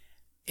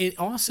 It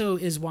also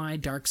is why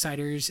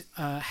Darksiders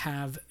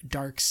have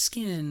dark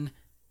skin,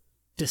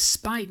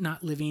 despite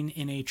not living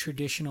in a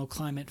traditional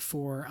climate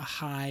for a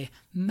high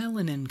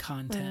melanin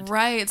content.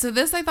 Right. So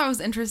this I thought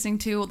was interesting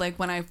too. Like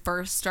when I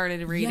first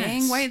started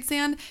reading White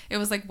Sand, it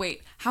was like,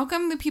 wait, how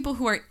come the people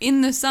who are in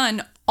the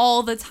sun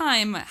all the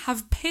time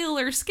have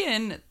paler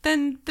skin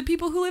than the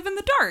people who live in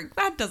the dark?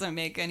 That doesn't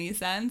make any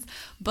sense.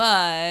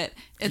 But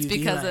it's UV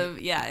because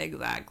light.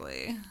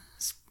 Exactly.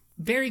 It's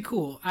very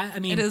cool. I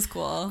mean, it is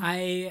cool.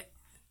 I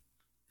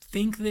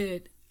think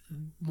that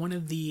one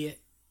of the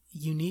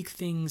unique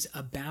things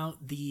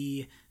about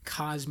the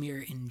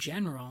Cosmere in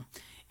general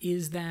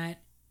is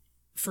that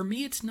for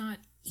me it's not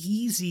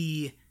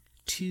easy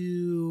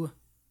to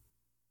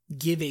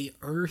give a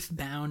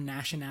earthbound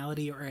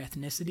nationality or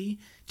ethnicity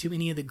to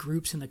any of the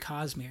groups in the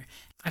Cosmere.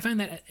 I find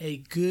that a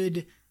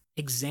good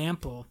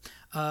example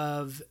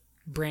of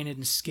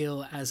Brandon's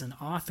skill as an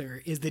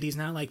author is that he's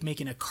not like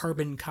making a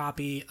carbon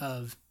copy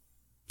of,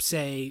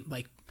 say,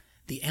 like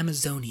the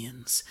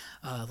Amazonians,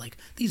 like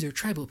these are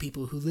tribal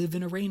people who live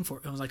in a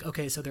rainforest. I was like,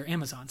 okay, so they're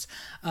Amazons,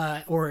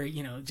 or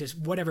just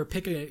whatever.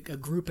 Pick a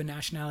group, a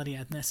nationality,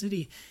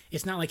 ethnicity.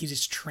 It's not like he's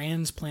just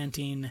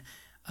transplanting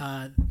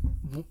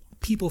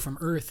people from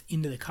Earth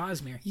into the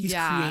Cosmere. He's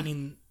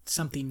creating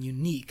something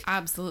unique.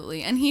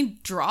 Absolutely, and he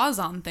draws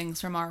on things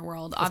from our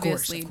world,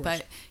 obviously, of course.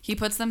 But he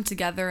puts them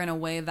together in a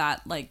way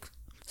that like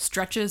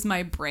stretches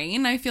my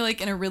brain. I feel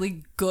like in a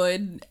really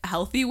good,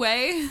 healthy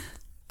way.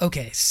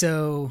 Okay,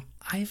 so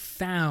I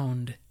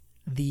found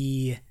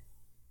the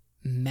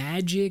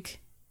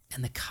magic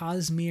and the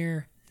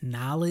Cosmere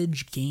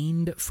knowledge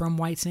gained from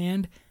White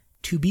Sand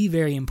to be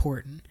very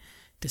important.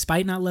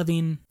 Despite not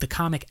loving the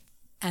comic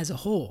as a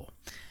whole,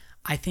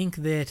 I think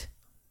that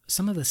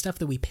some of the stuff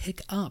that we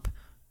pick up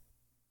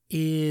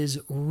is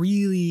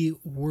really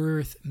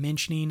worth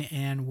mentioning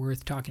and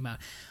worth talking about.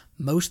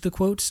 Most of the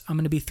quotes I'm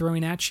going to be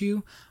throwing at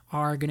you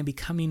are going to be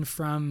coming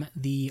from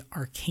the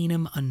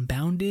Arcanum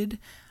Unbounded,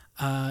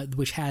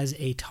 which has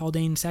a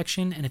Taldane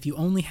section. And if you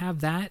only have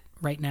that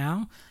right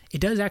now,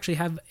 it does actually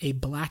have a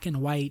black and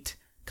white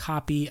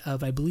copy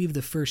of, I believe,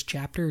 the first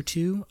chapter or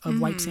two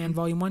of White Sand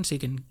Volume 1, so you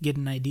can get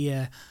an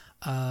idea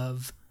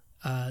of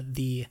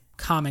the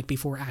comic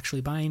before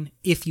actually buying,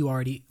 if you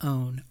already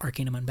own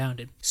Arcanum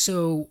Unbounded.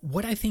 So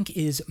what I think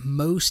is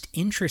most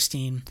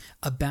interesting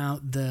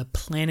about the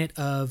planet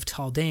of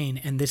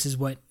Taldane, and this is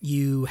what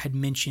you had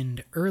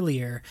mentioned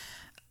earlier,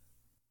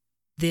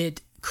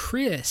 that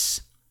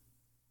Chris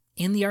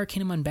in the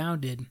Arcanum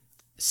Unbounded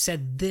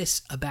said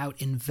this about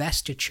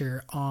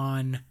investiture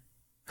on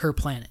her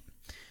planet.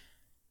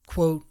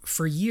 Quote,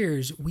 "For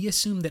years, we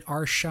assumed that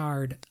our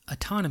shard,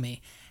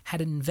 autonomy,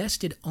 had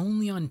invested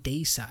only on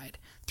Dayside,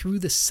 through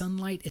the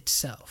sunlight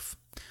itself.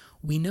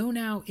 We know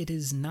now it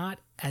is not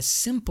as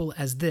simple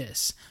as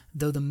this,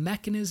 though the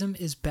mechanism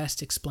is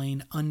best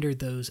explained under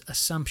those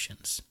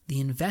assumptions. The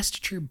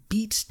investiture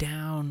beats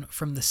down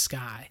from the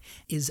sky,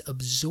 is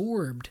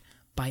absorbed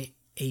by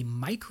a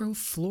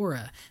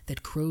microflora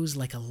that grows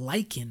like a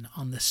lichen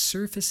on the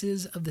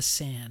surfaces of the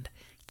sand,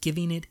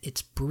 giving it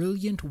its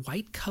brilliant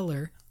white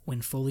color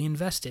when fully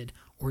invested,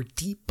 or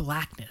deep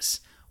blackness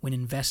when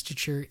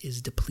investiture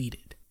is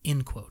depleted."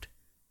 End quote.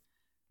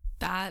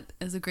 That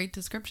is a great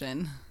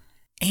description.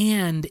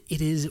 And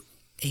it is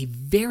a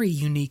very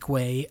unique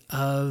way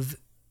of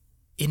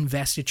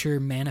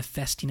investiture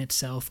manifesting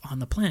itself on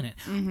the planet.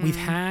 We've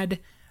had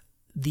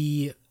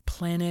the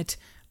planet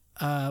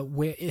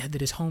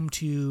that is home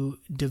to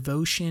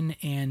devotion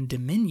and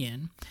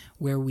dominion,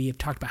 where we have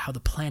talked about how the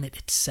planet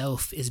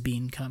itself is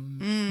being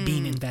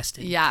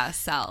invested. Yeah,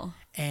 Cell.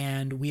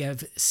 And we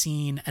have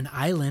seen an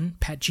island,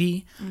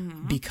 Pat-G,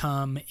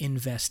 become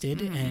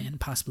invested and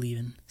possibly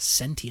even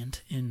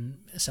sentient in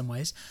some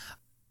ways.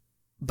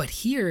 But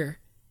here,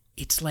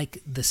 it's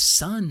like the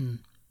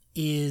sun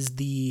is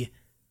the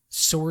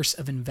source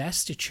of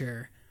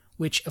investiture,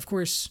 which, of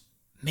course,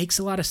 makes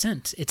a lot of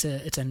sense. It's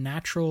a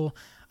natural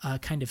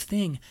kind of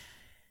thing.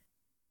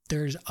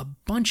 There's a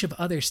bunch of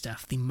other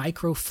stuff. The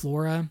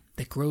microflora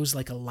that grows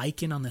like a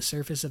lichen on the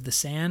surface of the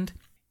sand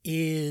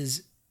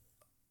is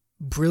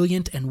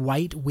brilliant and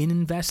white when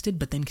invested,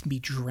 but then can be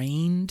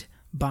drained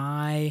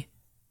by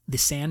the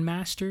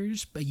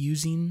Sandmasters by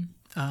using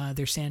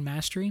their sand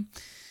mastery.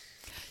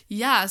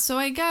 Yeah, so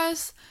I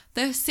guess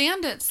the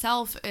sand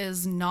itself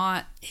is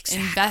not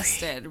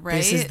invested, right?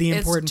 This is the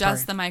important part.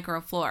 It's just the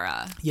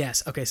microflora.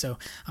 Yes. Okay, so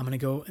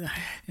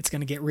it's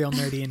going to get real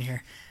nerdy in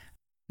here.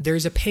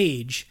 There's a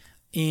page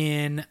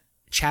in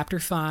Chapter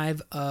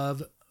 5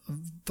 of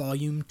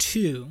Volume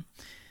 2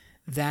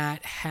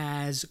 that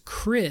has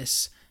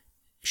Chris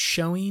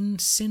showing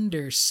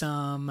Cinder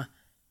some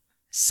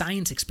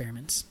science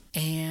experiments,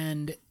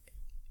 and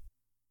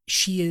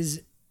she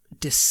is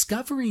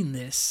discovering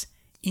this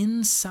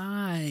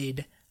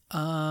inside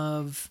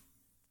of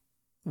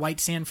White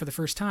Sand for the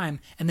first time,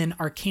 and then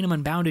Arcanum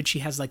Unbounded, she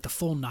has like the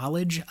full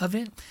knowledge of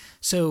it.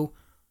 So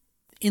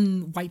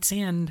in White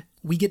Sand,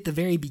 we get the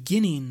very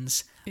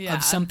beginnings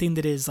of something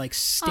that is like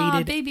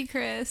stated. Baby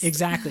Chris.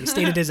 Exactly.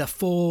 Stated as a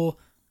full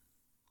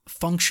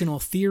functional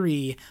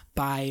theory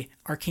by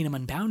Arcanum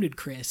Unbounded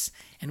Chris,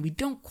 and we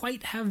don't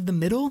quite have the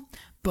middle,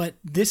 but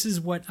this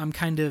is what I'm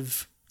kind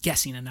of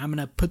guessing, and I'm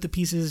going to put the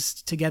pieces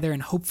together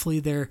and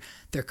hopefully they're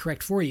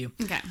correct for you.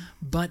 Okay.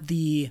 But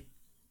the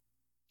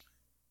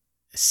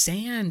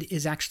sand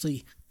is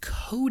actually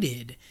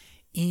coated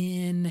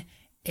in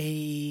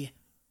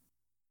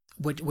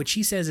what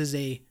she says is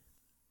a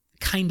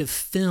kind of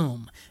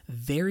film,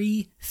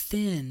 very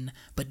thin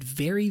but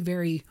very,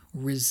 very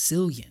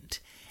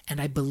resilient.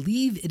 And I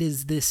believe it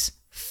is this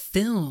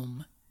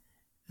film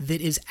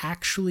that is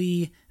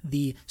actually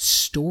the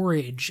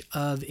storage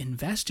of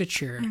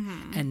investiture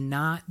and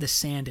not the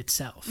sand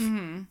itself.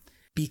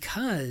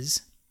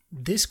 Because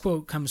this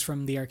quote comes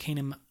from the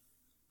Arcanum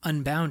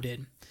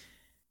Unbounded.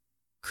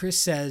 Chris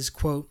says,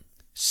 quote,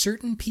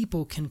 "Certain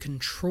people can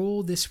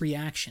control this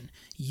reaction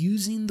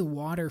using the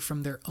water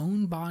from their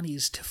own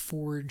bodies to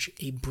forge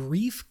a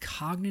brief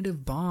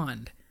cognitive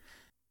bond.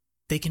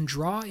 They can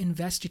draw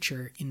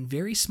investiture in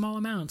very small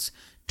amounts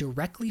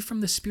directly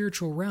from the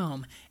spiritual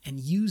realm and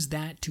use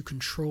that to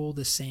control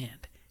the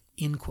sand."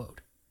 End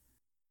quote.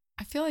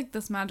 I feel like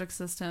this magic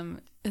system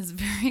is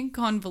very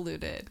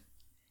convoluted.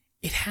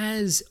 It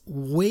has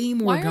way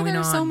more going on. Why are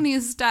there so many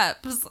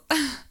steps?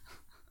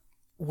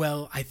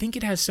 Well, I think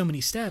it has so many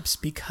steps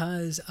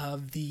because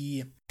of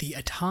the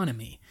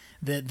autonomy,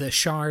 the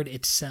shard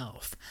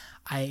itself.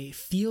 I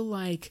feel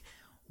like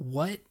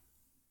what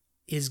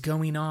is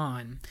going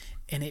on,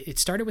 and it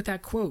started with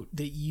that quote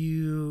that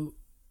you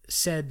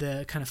said,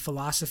 the kind of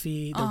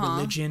philosophy, the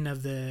religion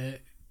of the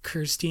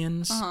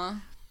Kirstians.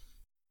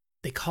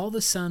 They call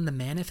the sun the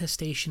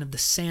manifestation of the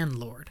Sand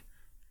Lord,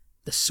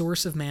 the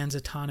source of man's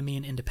autonomy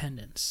and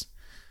independence.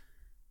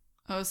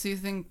 Oh, so you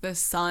think the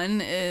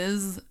sun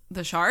is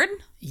the shard?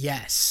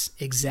 Yes,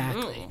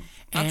 exactly. Ooh,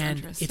 that's and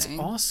interesting. It's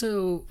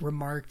also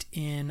remarked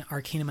in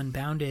Arcanum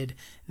Unbounded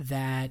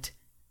that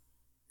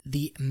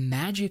the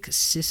magic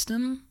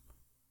system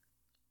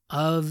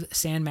of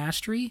Sand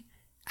Mastery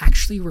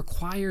actually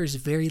requires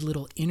very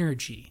little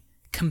energy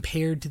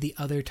compared to the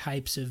other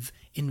types of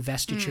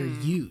investiture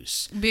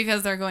use.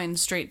 Because they're going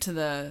straight to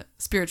the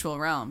spiritual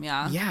realm,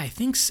 yeah? Yeah, I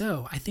think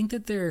so. I think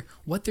that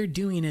what they're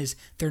doing is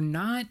they're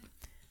not...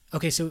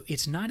 Okay, so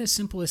it's not as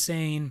simple as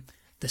saying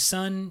the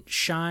sun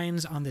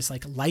shines on this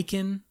like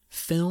lichen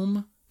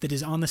film that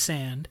is on the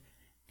sand,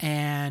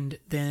 and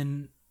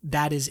then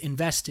that is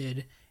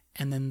invested,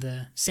 and then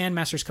the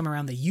sandmasters come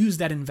around, they use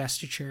that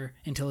investiture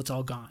until it's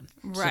all gone.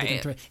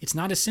 Right. So it's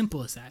not as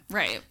simple as that.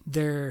 Right.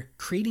 They're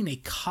creating a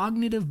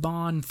cognitive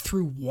bond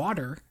through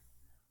water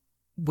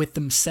with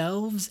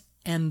themselves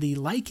and the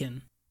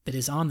lichen that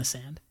is on the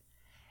sand,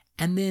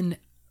 and then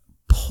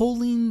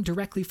pulling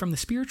directly from the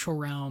spiritual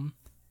realm,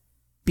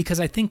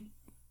 because I think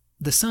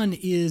the sun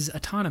is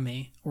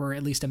autonomy, or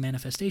at least a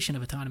manifestation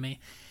of autonomy,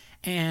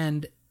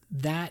 and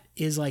that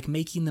is like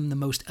making them the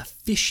most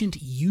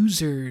efficient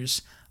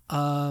users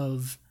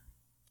of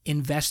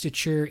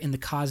investiture in the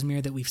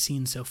Cosmere that we've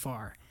seen so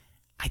far.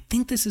 I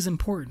think this is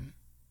important.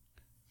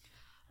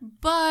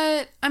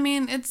 But, I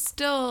mean, it's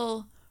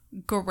still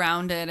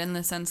grounded in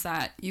the sense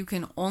that you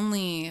can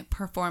only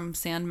perform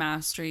sand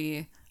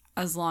mastery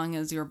as long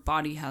as your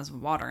body has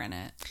water in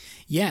it.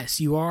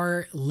 Yes, you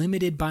are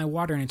limited by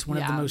water, and it's one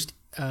of the most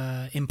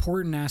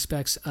important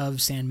aspects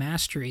of Sand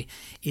Mastery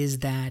is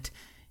that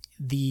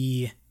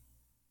they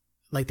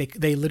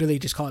literally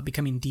just call it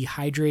becoming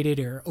dehydrated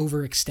or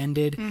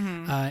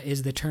overextended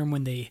is the term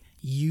when they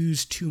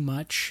use too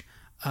much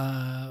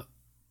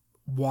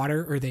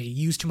water, or they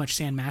use too much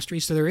Sand Mastery.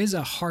 So there is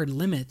a hard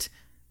limit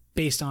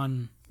based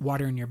on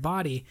water in your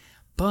body,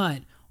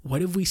 but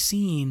what have we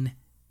seen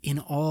in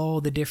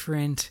all the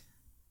different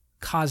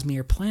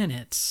Cosmere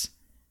planets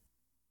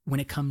when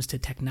it comes to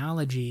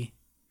technology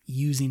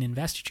using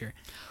investiture?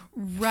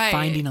 Right.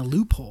 Finding a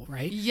loophole,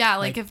 right? Yeah,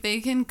 like if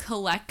they can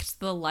collect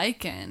the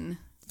lichen.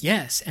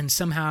 Yes, and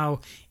somehow...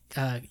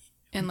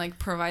 and like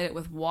provide it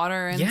with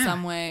water in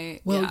some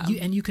way. Well,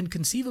 you can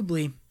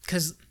conceivably,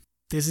 because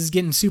this is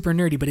getting super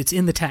nerdy, but it's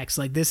in the text.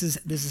 Like this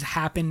has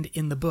happened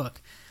in the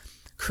book.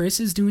 Chris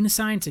is doing a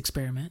science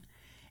experiment,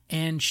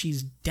 and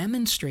she's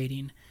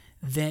demonstrating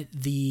that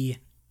the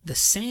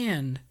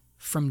sand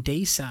from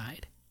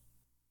Dayside,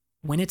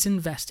 when it's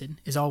invested,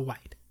 is all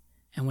white,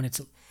 and when it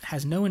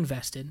has no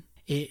invested,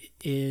 it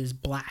is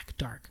black,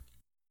 dark.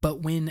 But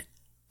when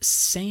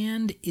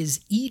sand is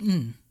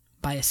eaten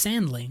by a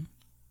sandling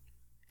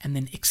and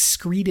then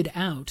excreted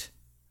out,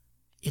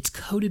 it's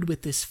coated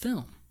with this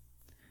film.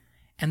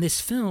 And this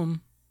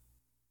film,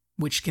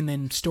 which can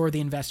then store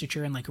the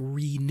investiture and like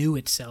renew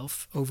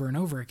itself over and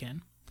over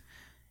again,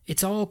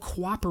 it's all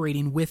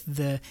cooperating with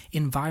the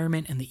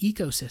environment and the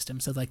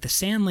ecosystem. So like the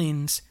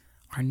sandlings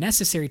are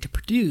necessary to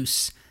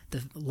produce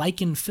the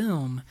lichen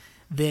film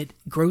that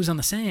grows on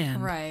the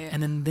sand, right,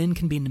 and then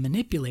can be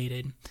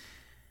manipulated.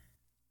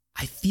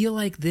 I feel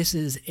like this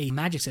is a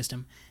magic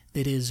system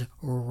that is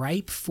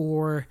ripe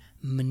for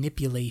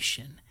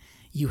manipulation.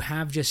 You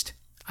have just,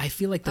 I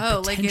feel like the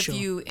potential... like if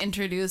you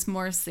introduce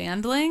more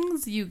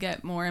sandlings, you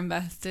get more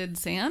invested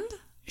sand?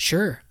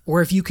 Sure.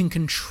 Or if you can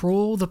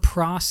control the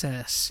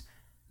process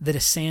that a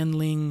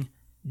sandling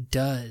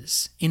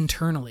does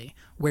internally,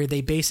 where they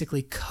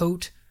basically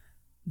coat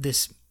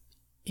this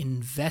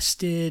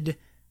invested,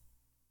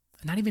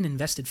 not even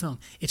invested film,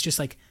 it's just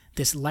like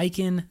this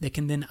lichen that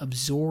can then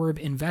absorb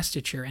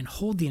investiture and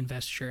hold the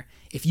investiture.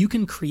 If you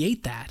can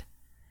create that,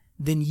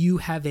 then you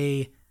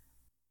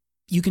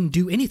can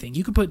do anything.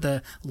 You could put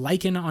the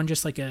lichen on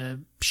just like a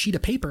sheet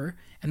of paper,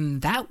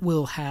 and that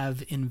will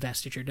have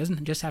investiture. It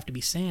doesn't just have to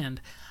be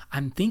sand.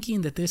 I'm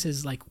thinking that this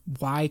is like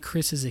why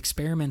Chris's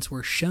experiments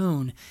were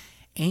shown,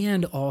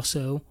 and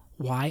also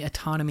why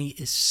autonomy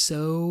is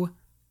so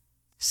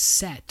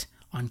set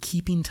on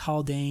keeping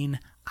Taldane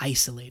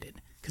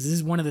isolated. Because this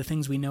is one of the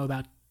things we know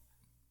about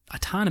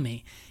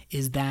autonomy,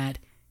 is that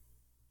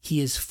he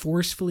is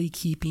forcefully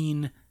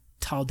keeping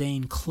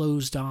Taldane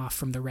closed off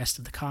from the rest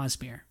of the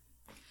Cosmere.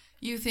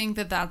 You think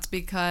that that's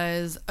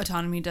because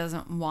autonomy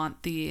doesn't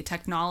want the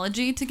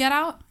technology to get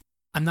out?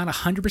 I'm not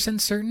 100%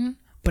 certain,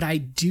 but I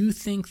do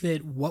think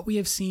that what we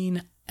have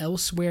seen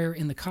elsewhere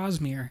in the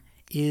Cosmere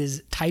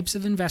is types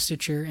of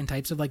investiture and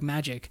types of like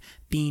magic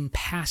being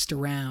passed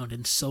around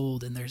and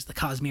sold, and there's the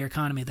Cosmere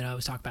economy that I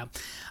always talk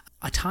about.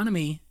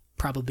 Autonomy,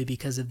 probably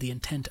because of the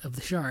intent of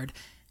the shard,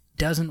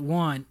 doesn't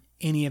want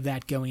any of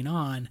that going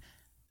on.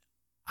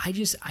 I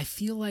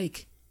feel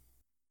like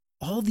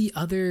all the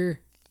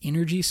other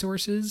energy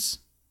sources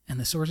and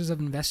the sources of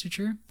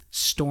investiture,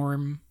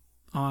 Storm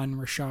on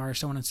Roshar,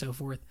 so on and so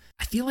forth,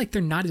 I feel like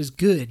they're not as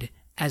good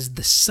as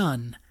the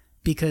sun,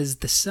 because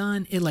the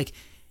sun,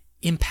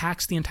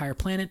 impacts the entire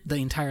planet, the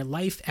entire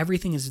life.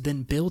 Everything is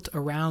then built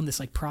around this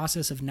like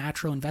process of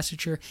natural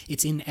investiture.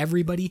 It's in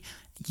everybody.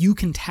 You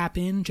can tap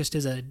in just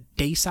as a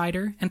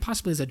Daysider and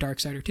possibly as a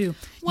Darksider too.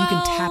 You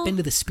can tap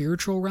into the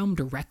spiritual realm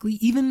directly,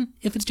 even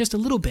if it's just a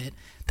little bit.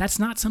 That's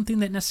not something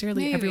that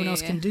necessarily everyone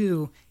else can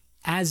do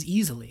as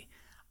easily.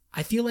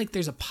 I feel like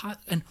there's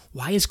and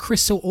why is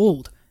Chris so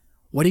old?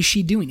 What is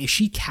she doing? Is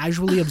she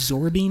casually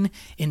absorbing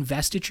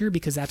investiture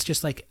because that's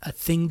just like a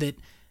thing that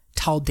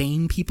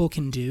Taldane people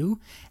can do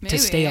to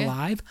stay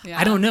alive? Yeah.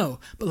 I don't know,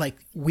 but like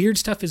weird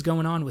stuff is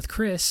going on with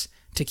Chris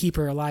to keep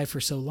her alive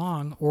for so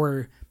long,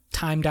 or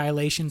time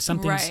dilation,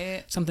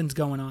 something's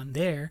going on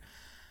there.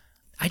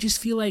 I just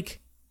feel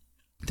like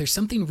there's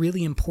something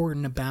really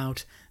important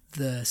about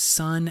the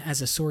sun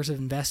as a source of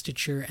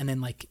investiture and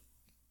then like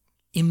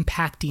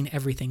impacting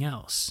everything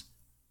else.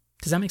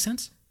 Does that make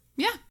sense?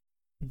 Yeah.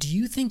 Do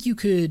you think you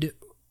could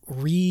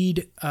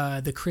read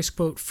the Chris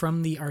quote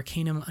from the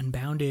Arcanum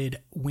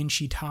Unbounded when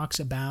she talks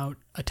about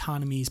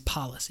autonomy's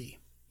policy?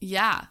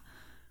 Yeah.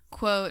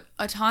 Quote,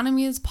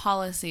 autonomy's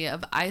policy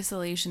of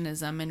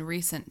isolationism in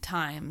recent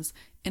times,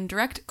 in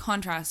direct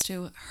contrast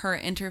to her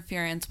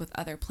interference with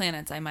other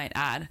planets, I might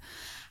add,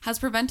 has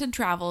prevented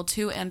travel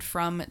to and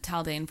from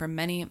Taldane for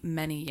many,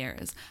 many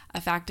years,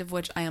 a fact of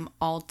which I am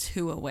all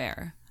too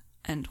aware.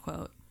 End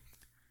quote.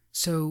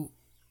 So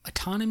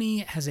autonomy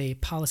has a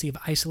policy of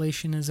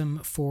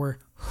isolationism for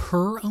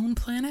her own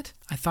planet?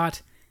 I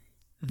thought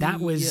that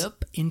was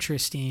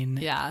interesting.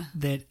 Yeah.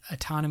 That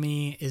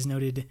autonomy is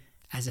noted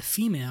as a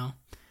female.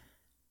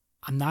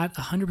 I'm not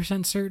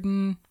 100%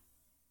 certain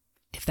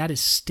if that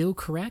is still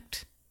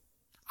correct.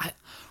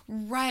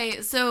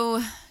 Right.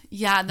 So,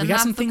 yeah, then we got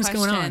that's some things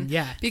question, going on.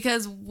 Yeah.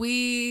 Because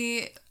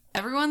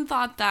everyone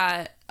thought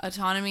that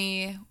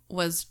autonomy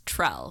was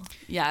Trell.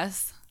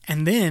 Yes.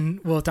 And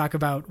then we'll talk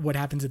about what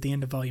happens at the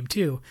end of Volume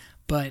 2.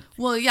 But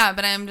well, yeah,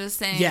 but I'm just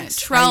saying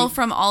yes, Trell,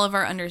 from all of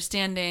our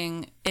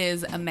understanding,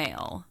 is a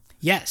male.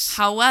 Yes.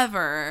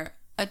 However,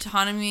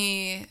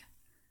 autonomy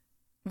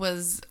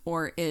was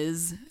or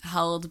is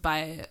held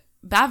by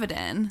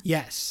Bavadin.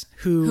 Yes.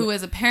 Who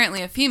is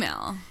apparently a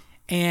female.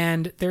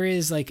 And there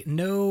is like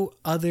no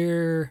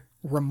other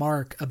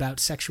remark about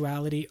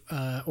sexuality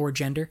or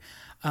gender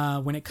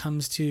when it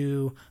comes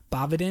to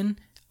Bavadin,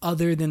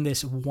 other than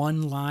this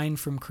one line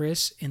from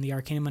Chris in the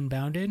Arcanum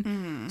Unbounded.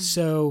 Mm.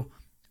 So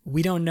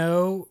we don't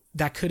know.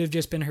 That could have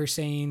just been her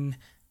saying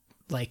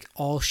like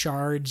all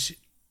shards,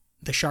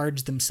 the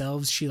shards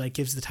themselves, she like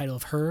gives the title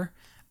of her,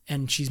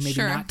 and she's maybe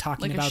not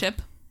talking like about a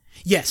ship.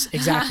 Yes,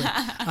 exactly.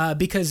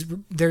 Because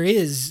there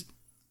is,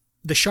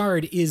 the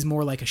shard is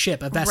more like a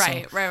ship, a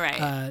vessel.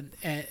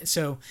 Right.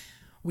 So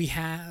we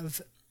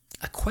have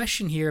a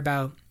question here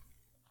about,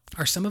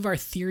 are some of our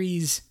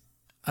theories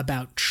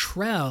about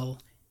Trell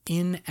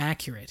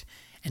inaccurate?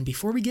 And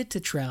before we get to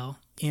Trell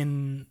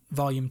in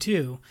Volume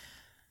 2,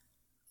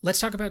 let's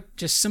talk about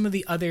just some of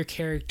the other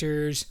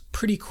characters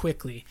pretty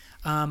quickly.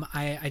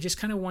 I just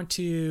kind of want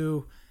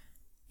to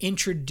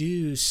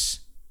introduce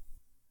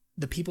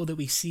the people that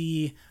we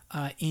see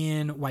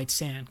in White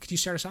Sand. Could you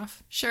start us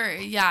off? Sure,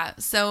 yeah.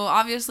 So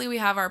obviously we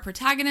have our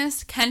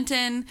protagonist,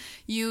 Kenton.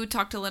 You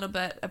talked a little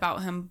bit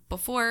about him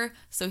before.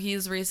 So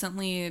he's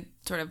recently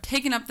sort of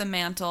taken up the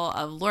mantle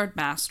of Lord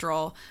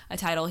Mastral, a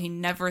title he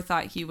never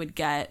thought he would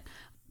get,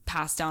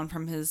 passed down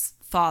from his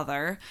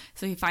father.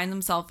 So he finds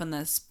himself in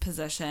this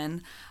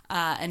position,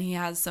 and he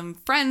has some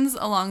friends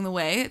along the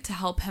way to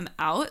help him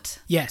out.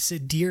 Yes,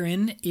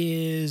 Diren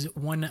is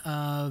one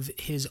of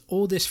his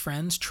oldest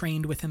friends,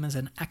 trained with him as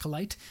an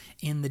acolyte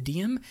in the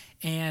Diem,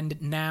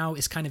 and now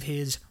is kind of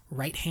his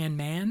right-hand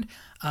man.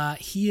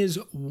 He is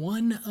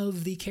one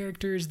of the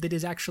characters that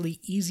is actually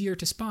easier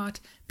to spot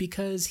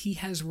because he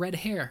has red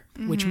hair,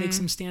 which makes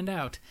him stand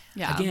out.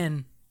 Yeah.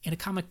 Again, in a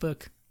comic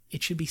book,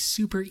 it should be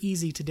super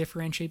easy to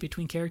differentiate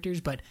between characters,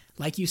 but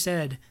like you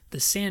said, the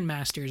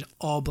Sandmasters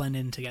all blend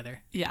in together.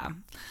 Yeah.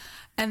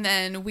 And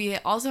then we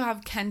also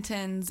have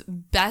Kenton's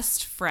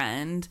best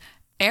friend,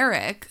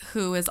 Eric,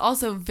 who is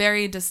also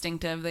very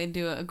distinctive. They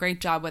do a great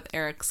job with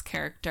Eric's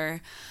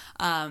character.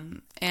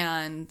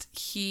 And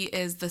he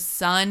is the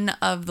son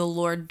of the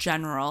Lord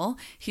General.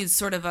 He's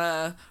sort of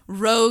a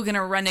rogue and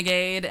a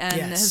renegade, and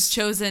has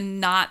chosen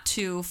not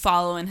to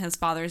follow in his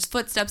father's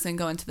footsteps and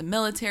go into the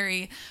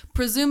military.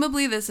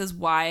 Presumably this is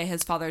why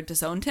his father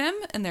disowned him,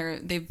 and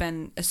they've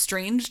been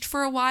estranged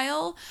for a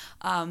while.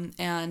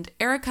 And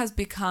Eric has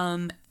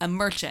become a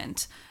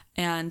merchant,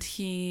 and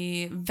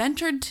he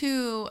ventured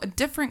to a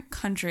different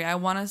country. I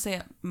want to say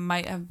it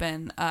might have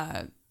been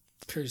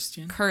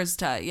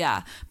Kurzta,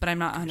 yeah, but I'm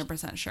not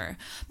 100% sure.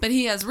 But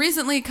he has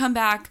recently come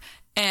back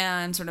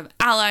and sort of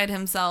allied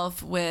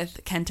himself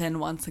with Kenton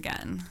once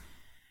again.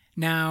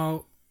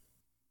 Now,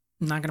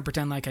 I'm not going to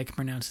pretend like I can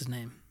pronounce his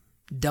name.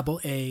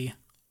 Arik.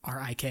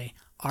 Arik.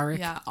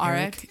 Yeah,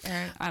 Arik.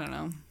 Eric. I don't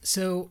know.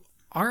 So,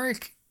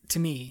 Arik, to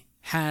me,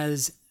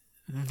 has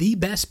the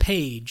best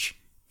page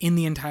in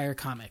the entire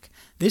comic.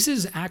 This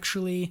is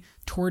actually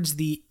towards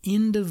the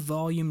end of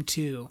Volume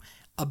 2.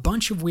 A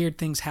bunch of weird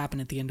things happen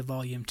at the end of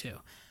Volume 2.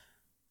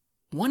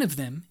 One of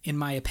them, in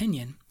my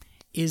opinion,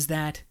 is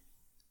that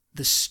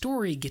the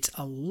story gets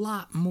a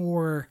lot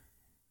more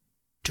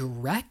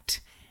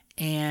direct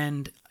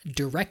and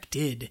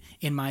directed,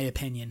 in my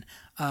opinion.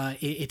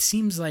 It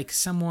seems like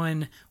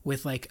someone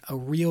with like a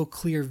real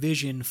clear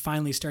vision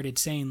finally started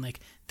saying like,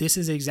 this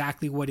is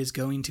exactly what is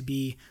going to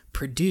be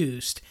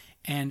produced.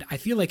 And I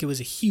feel like it was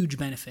a huge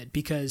benefit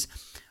because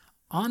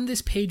on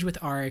this page with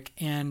Arik,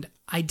 and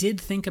I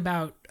did think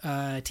about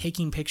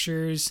taking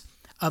pictures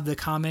of the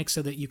comic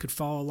so that you could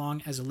follow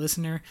along as a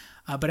listener.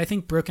 But I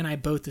think Brooke and I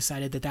both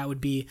decided that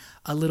would be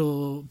a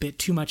little bit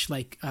too much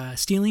like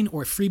stealing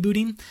or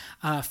freebooting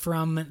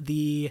from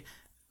the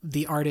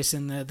artists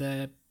and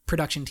the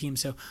production team.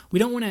 So we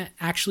don't want to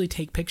actually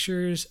take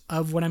pictures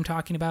of what I'm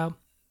talking about.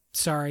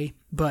 Sorry,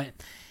 but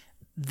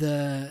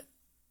the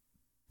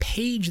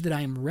page that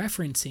I am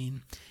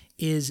referencing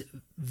is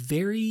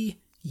very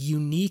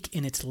unique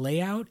in its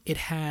layout. It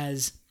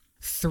has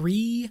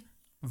 3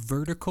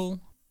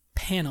 vertical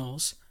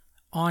panels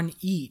on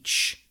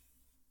each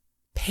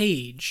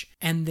page,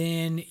 and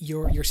then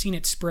you're seeing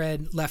it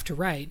spread left to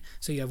right.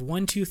 So you have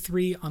 1, 2,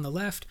 3 on the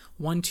left,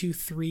 1, 2,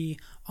 3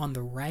 on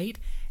the right,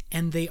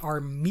 and they are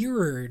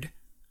mirrored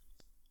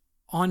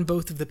on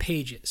both of the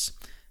pages.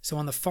 So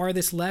on the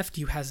farthest left,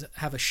 you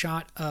have a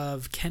shot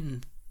of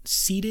Kenton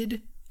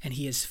seated, and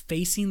he is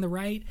facing the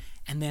right.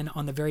 And then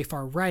on the very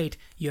far right,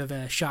 you have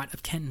a shot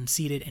of Kenton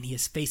seated, and he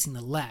is facing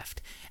the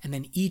left. And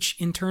then each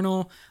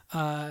internal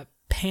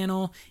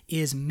panel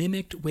is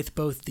mimicked with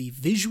both the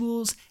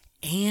visuals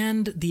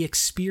and the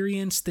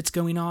experience that's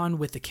going on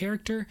with the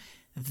character.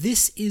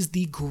 This is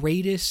the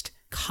greatest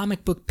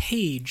comic book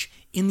page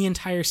in the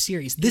entire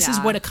series. This is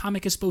what a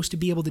comic is supposed to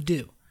be able to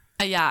do.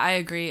 Yeah, I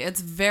agree. It's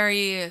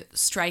very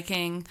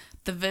striking.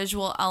 The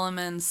visual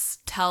elements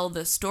tell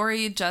the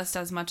story just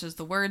as much as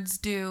the words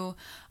do.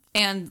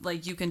 And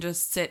like you can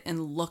just sit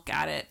and look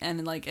at it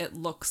and like it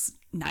looks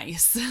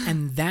nice.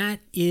 And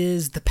that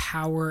is the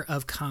power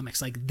of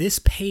comics. Like this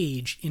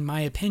page, in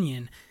my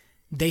opinion,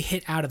 they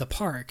hit out of the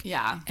park.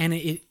 Yeah. And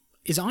it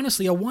is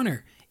honestly a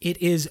oneer.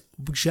 It is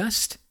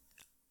just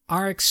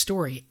Arik's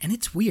story. And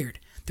it's weird.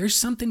 There's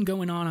something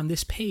going on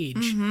this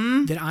page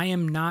that I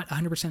am not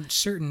 100%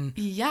 certain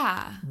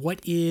what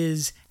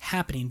is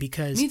happening,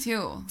 because me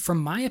too. From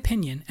my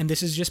opinion, and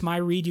this is just my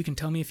read, you can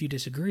tell me if you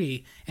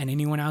disagree, and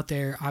anyone out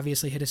there,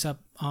 obviously hit us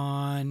up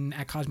on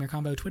at Cosmere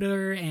Combo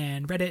Twitter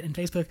and Reddit and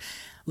Facebook.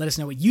 Let us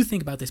know what you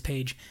think about this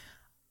page.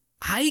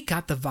 I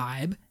got the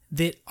vibe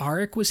that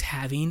Arik was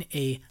having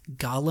a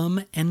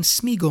Gollum and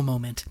Smeagol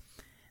moment,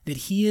 that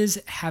he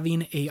is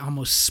having a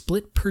almost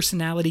split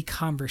personality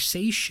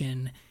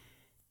conversation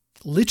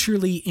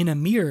literally in a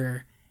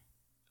mirror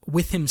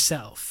with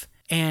himself,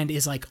 and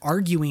is like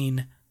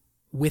arguing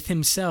with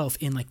himself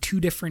in like 2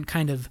 different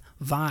kind of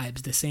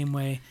vibes the same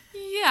way.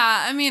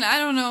 Yeah, I mean, I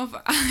don't know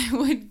if I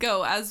would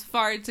go as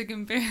far to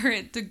compare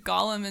it to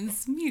Gollum and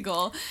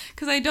Smeagol,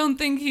 because I don't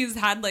think he's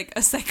had like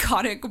a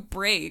psychotic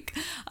break.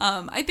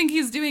 I think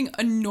he's doing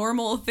a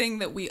normal thing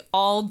that we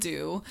all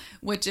do,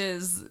 which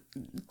is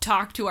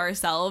talk to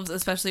ourselves,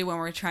 especially when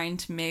we're trying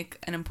to make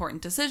an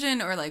important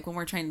decision, or like when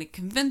we're trying to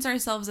convince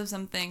ourselves of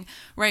something,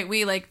 right?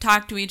 We like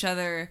talk to each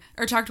other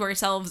or talk to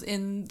ourselves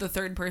in the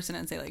third person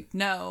and say like,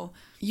 no,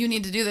 you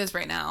need to do this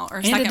right now,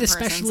 or second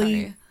person,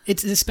 sorry.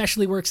 It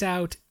especially works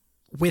out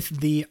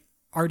with the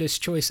artist's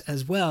choice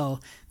as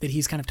well, that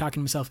he's kind of talking to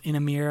himself in a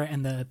mirror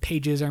and the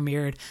pages are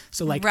mirrored.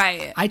 So like,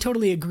 right. I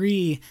totally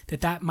agree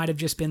that might have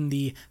just been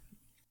the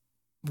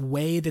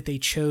way that they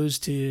chose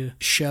to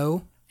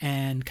show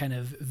and kind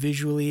of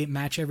visually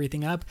match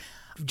everything up.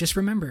 Just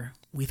remember,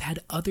 we've had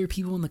other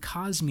people in the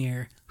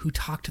Cosmere who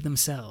talk to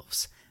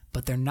themselves,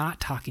 but they're not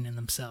talking to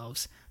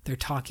themselves. They're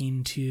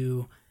talking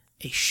to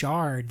a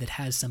shard that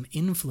has some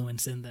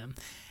influence in them.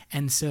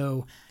 And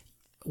so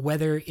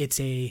whether it's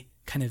a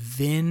kind of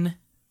Vin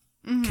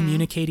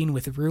communicating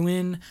with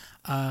Ruin,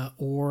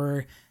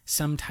 or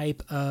some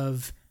type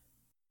of,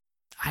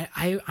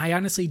 I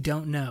honestly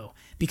don't know,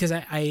 because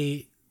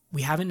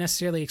we haven't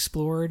necessarily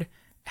explored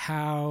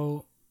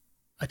how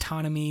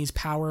autonomy's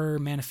power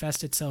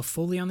manifests itself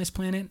fully on this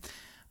planet,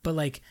 but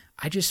like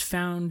I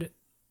found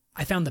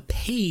the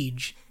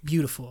page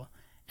beautiful,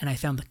 and I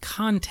found the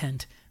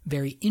content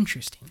very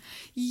interesting.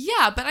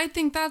 Yeah, but I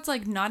think that's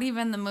like not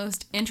even the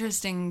most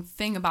interesting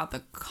thing about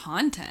the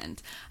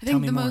content. I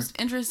think the most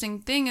interesting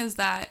thing is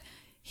that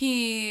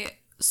he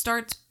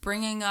starts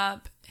bringing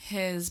up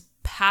his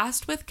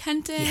past with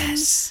Kenton.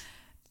 Yes.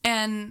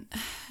 And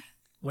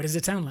what does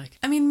it sound like?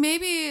 I mean,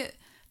 maybe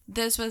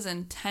this was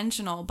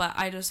intentional, but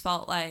I just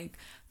felt like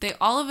they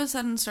all of a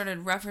sudden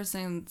started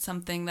referencing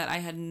something that I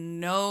had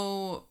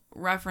no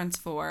reference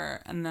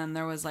for, and then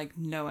there was like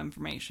no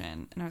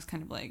information, and I was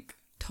kind of like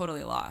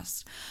totally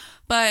lost.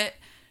 But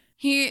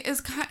he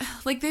is kind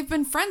of, like, they've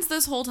been friends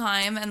this whole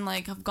time and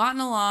like have gotten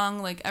along,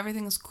 like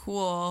everything's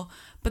cool,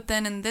 but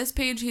then in this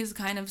page he's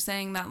kind of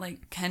saying that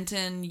like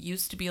Kenton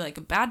used to be like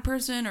a bad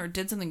person or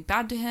did something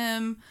bad to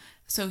him,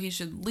 so he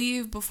should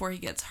leave before he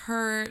gets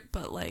hurt.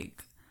 But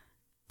like,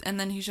 and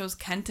then he shows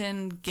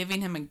Kenton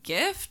giving him a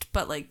gift,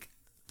 but like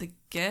the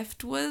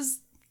gift was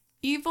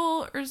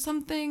evil or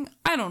something.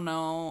 I don't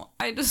know.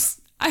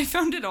 I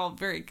found it all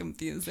very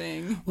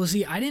confusing. Well,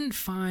 see, I didn't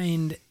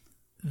find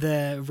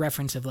the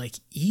reference of like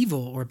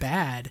evil or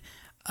bad.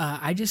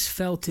 I just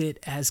felt it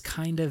as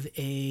kind of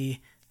a,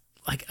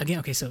 like, again,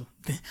 okay, so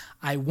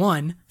I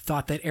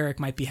thought that Eric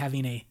might be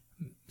having a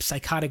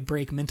psychotic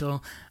break,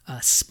 mental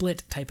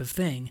split type of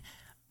thing.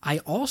 I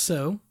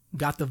also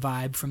got the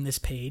vibe from this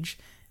page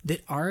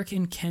that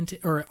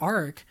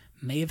Arik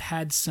may have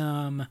had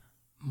some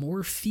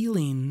more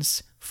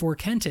feelings for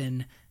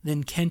Kenton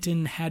than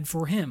Kenton had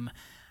for him.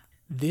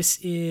 This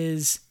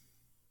is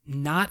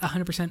not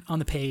 100% on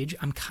the page.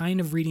 I'm kind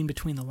of reading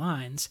between the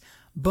lines,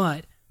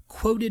 but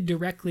quoted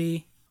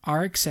directly,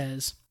 Arik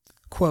says,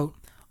 quote,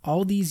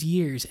 "All these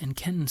years and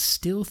Kenton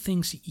still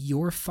thinks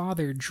your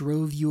father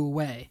drove you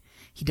away.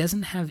 He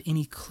doesn't have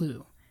any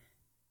clue.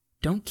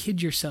 Don't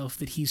kid yourself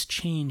that he's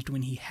changed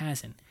when he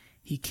hasn't.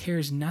 He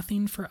cares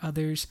nothing for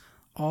others.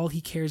 All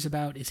he cares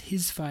about is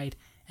his fight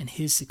and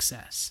his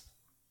success."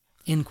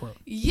 End quote.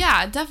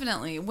 Yeah,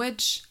 definitely.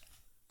 Which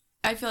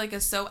I feel like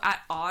is so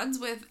at odds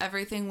with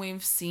everything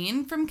we've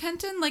seen from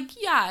Kenton.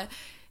 Like, yeah,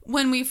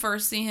 when we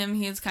first see him,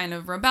 he's kind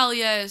of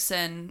rebellious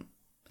and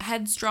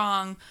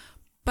headstrong.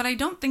 But I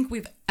don't think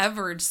we've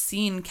ever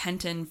seen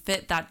Kenton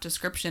fit that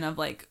description of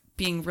like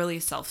being really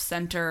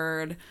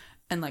self-centered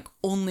and like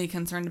only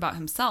concerned about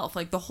himself.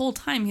 Like the whole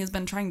time he's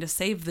been trying to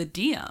save the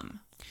Diem.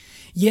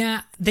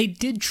 Yeah, they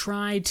did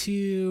try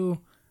to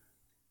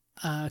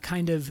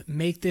kind of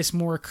make this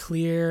more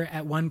clear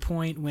at one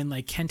point when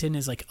like Kenton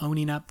is like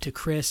owning up to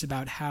Chris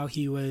about how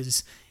he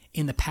was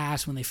in the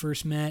past when they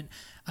first met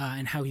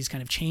and how he's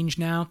kind of changed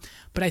now.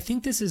 But I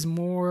think this is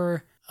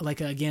more like,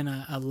 again,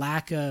 a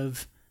lack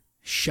of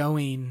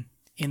showing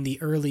in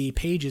the early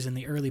pages, in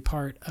the early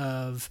part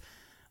of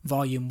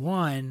Volume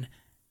 1,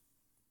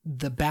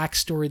 the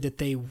backstory that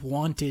they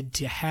wanted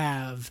to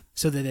have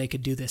so that they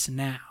could do this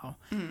now.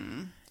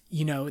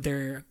 You know,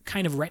 they're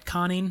kind of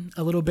retconning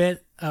a little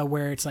bit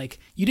where it's like,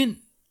 you didn't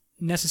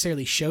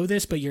necessarily show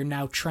this, but you're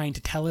now trying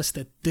to tell us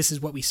that this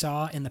is what we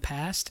saw in the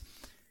past.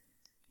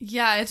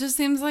 Yeah, it just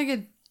seems like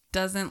it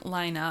doesn't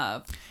line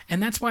up.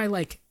 And that's why,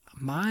 like,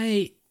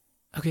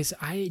 okay, so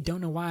I don't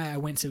know why I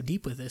went so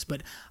deep with this,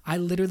 but I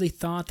literally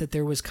thought that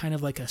there was kind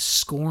of like a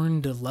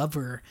scorned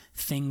lover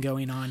thing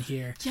going on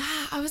here.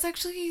 Yeah, I was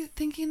actually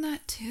thinking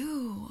that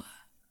too.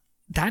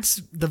 That's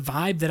the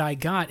vibe that I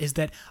got, is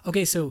that,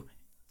 okay, so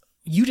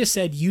you just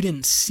said you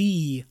didn't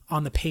see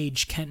on the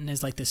page Kenton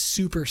as like this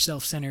super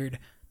self-centered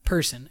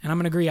person. And I'm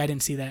going to agree I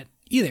didn't see that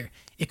either.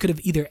 It could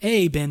have either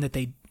A, been that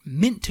they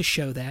meant to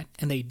show that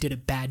and they did a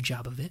bad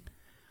job of it,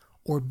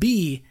 or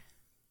B,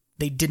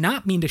 they did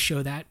not mean to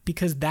show that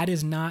because that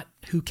is not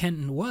who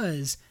Kenton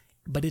was,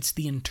 but it's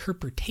the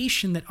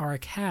interpretation that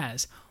Arik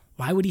has.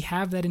 Why would he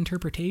have that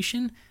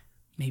interpretation?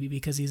 Maybe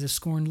because he's a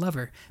scorned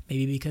lover.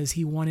 Maybe because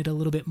he wanted a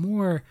little bit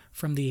more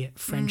from the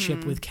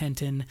friendship with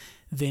Kenton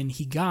than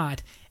he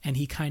got, and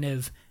he kind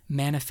of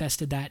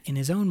manifested that in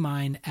his own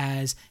mind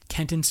as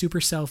Kenton super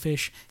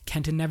selfish.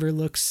 Kenton never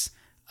looks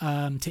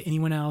to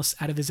anyone else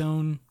out of his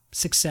own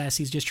success.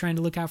 He's just trying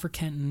to look out for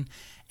Kenton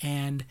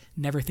and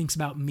never thinks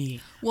about me.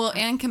 Well,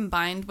 and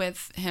combined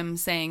with him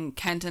saying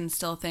Kenton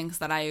still thinks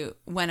that I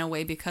went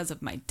away because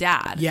of my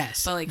dad.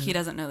 Yes. But like he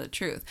doesn't know the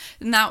truth.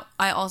 And that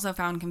I also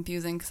found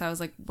confusing because I was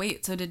like,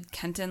 wait, so did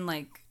Kenton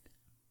like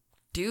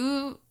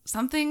do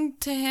something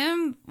to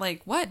him?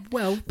 Like what?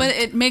 Well, but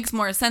it makes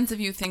more sense if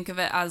you think of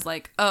it as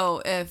like,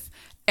 oh, if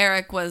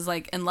Eric was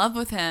like in love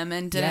with him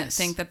and didn't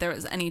think that there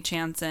was any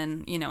chance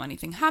in, you know,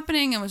 anything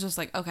happening and was just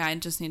like, okay, I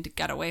just need to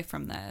get away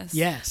from this.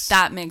 Yes.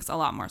 That makes a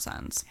lot more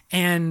sense.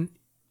 And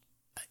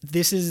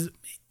this is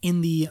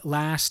in the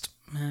last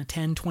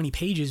 10, 20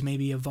 pages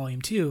maybe of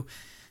Volume 2.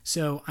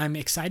 So I'm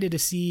excited to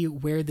see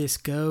where this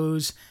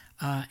goes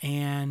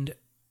and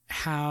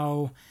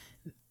how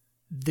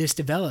this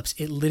develops.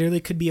 It literally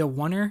could be a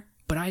oneer,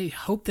 but I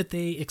hope that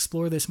they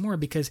explore this more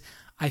because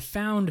I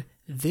found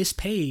this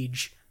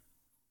page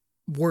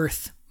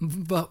worth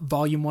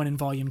Volume 1 and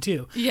Volume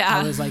 2. Yeah.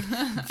 I was like,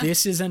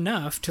 this is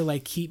enough to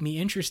like keep me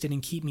interested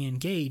and keep me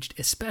engaged,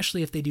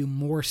 especially if they do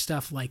more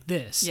stuff like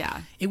this.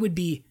 Yeah. It would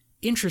be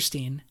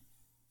interesting,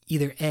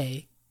 either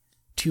A,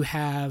 to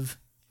have,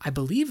 I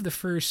believe the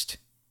first,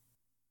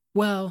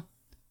 well,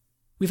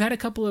 we've had a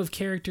couple of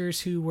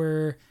characters who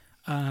were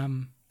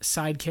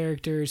side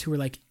characters who were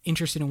like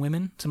interested in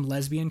women, some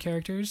lesbian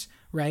characters,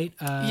 right?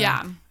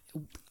 Yeah.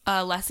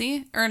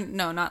 Leslie? Or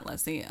no, not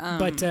Leslie.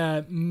 But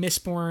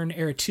Mistborn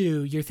Era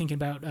 2, you're thinking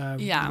about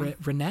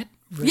Renette?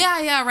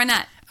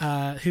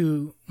 Renette.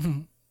 Who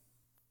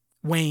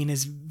Wayne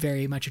is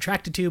very much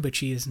attracted to, but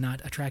she is not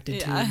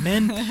attracted to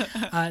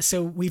men.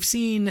 So we've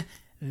seen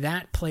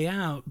that play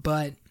out,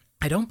 but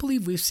I don't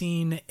believe we've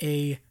seen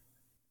a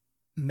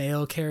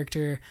male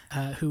character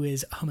who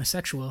is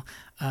homosexual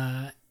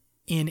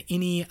in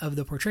any of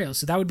the portrayals.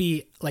 So that would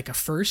be like a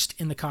first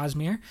in the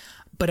Cosmere.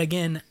 But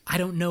again, I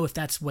don't know if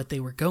that's what they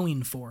were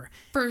going for.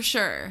 For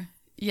sure.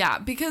 Yeah,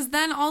 because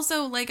then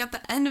also like at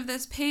the end of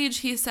this page,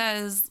 he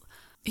says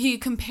he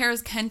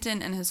compares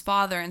Kenton and his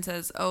father and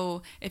says,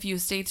 oh, if you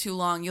stay too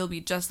long, you'll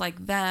be just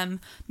like them,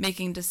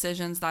 making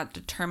decisions that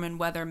determine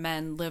whether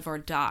men live or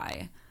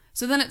die.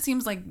 So then it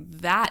seems like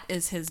that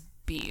is his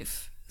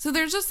beef. So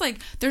there's just like,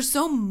 there's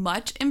so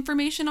much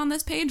information on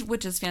this page,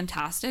 which is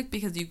fantastic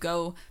because you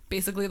go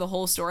basically the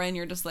whole story and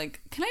you're just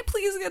like, can I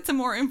please get some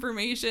more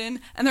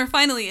information? And there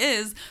finally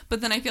is.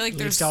 But then I feel like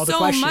there's so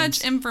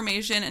much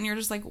information and you're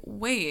just like,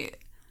 wait,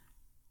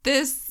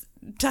 this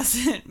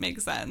doesn't make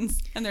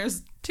sense. And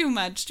there's too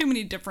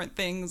many different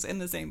things in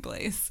the same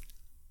place.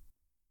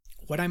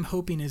 What I'm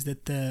hoping is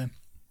that the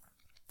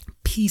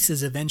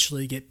pieces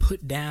eventually get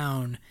put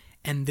down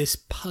and this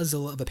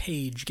puzzle of a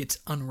page gets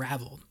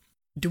unraveled.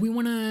 Do we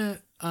want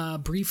to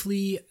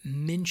briefly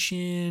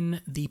mention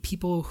the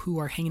people who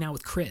are hanging out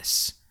with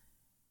Chris?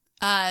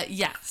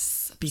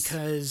 Yes.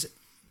 Because,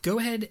 go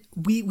ahead,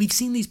 we've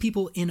seen these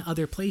people in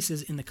other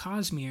places in the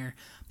Cosmere,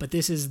 but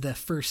this is the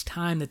first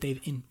time that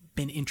they've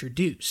been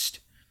introduced.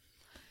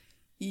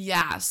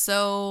 Yeah,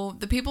 so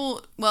the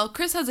people, well,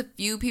 Chris has a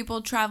few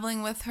people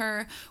traveling with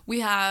her.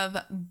 We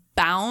have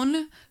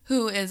Baun,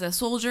 who is a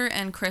soldier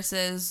and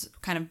Chris's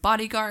kind of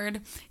bodyguard.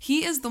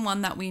 He is the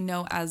one that we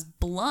know as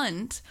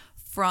Blunt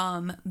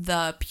from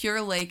the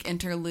Pure Lake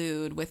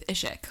interlude with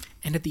Ishik.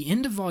 And at the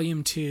end of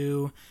Volume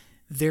 2,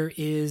 there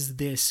is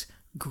this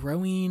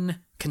growing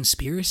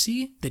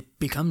conspiracy that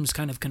becomes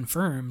kind of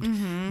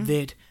confirmed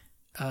that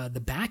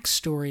the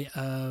backstory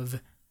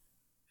of,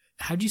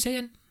 how'd you say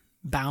it?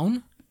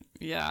 Baun?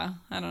 Yeah,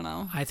 I don't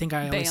know. I think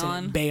I always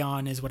said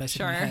Bayon is what I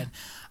said in my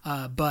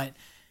head. But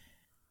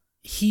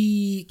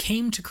he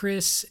came to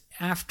Chris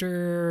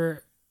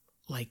after,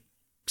 like,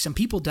 some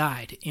people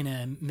died in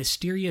a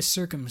mysterious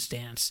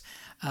circumstance,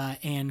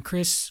 and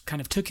Chris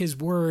kind of took his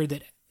word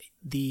that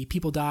the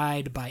people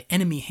died by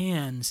enemy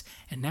hands,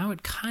 and now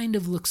it kind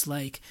of looks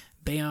like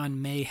Bayon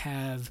may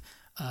have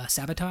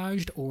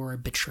sabotaged or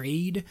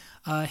betrayed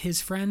his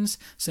friends.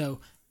 So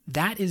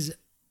that is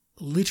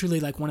literally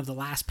like one of the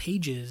last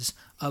pages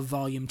of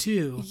Volume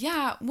 2.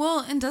 Yeah, well,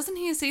 and doesn't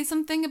he say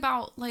something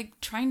about, like,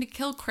 trying to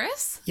kill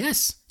Chris?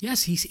 Yes,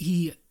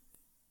 he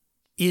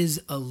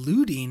is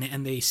alluding,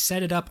 and they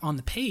set it up on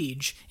the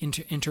page in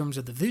terms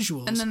of the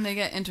visuals. And then they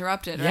get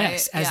interrupted, right?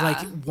 Yes, as like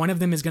one of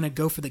them is going to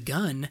go for the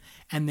gun,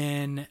 and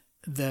then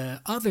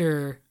the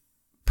other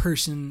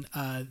person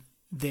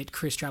that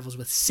Chris travels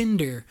with,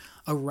 Cinder,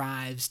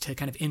 arrives to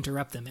kind of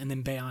interrupt them, and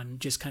then Bayon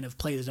just kind of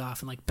plays it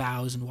off and like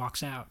bows and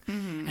walks out.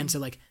 Mm-hmm. And so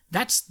like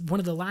that's one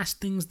of the last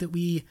things that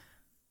we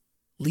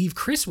leave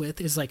Chris with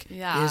is like,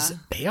 is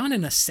Bayon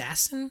an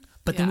assassin?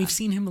 But then we've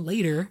seen him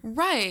later.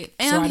 Right.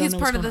 And he's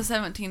part of the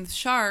 17th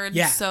Shard.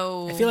 Yeah.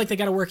 So I feel like they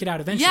got to work it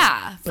out eventually.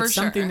 Yeah, but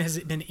something has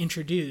been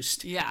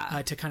introduced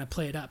to kind of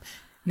play it up.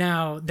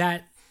 Now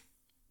that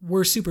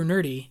we're super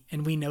nerdy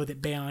and we know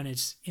that Bayon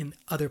is in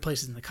other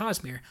places in the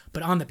Cosmere,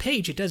 but on the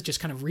page it does just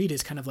kind of read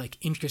as kind of like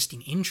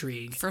interesting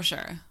intrigue. For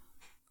sure.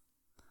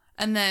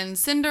 And then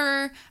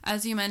Cinder,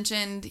 as you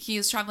mentioned, he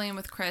is traveling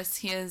with Chris.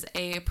 He is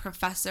a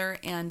professor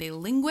and a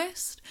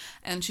linguist,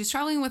 and she's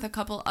traveling with a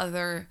couple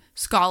other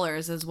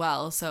scholars as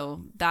well.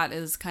 So that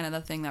is kind of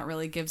the thing that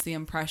really gives the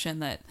impression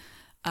that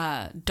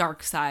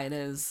Darkseid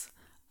is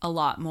a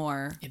lot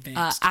more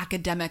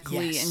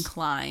academically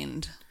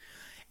inclined.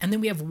 And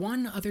then we have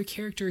one other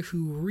character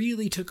who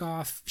really took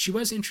off. She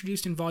was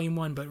introduced in Volume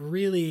 1, but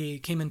really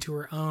came into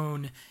her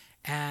own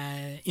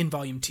in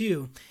Volume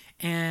 2.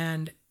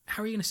 And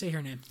how are you going to say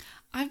her name?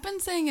 I've been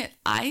saying it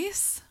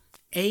Ice.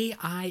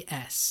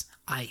 A-I-S.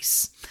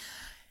 Ice.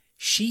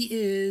 She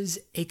is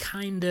a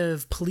kind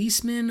of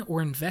policeman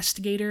or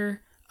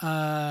investigator,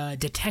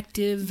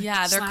 detective,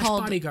 yeah, they're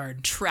called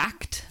bodyguard.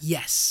 Tract.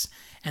 Yes.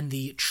 And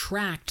the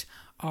Tract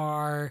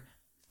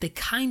they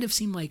kind of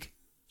seem like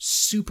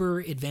super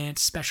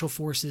advanced special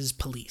forces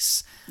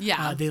police.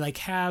 Yeah. They like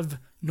have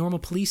normal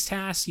police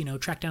tasks,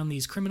 track down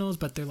these criminals,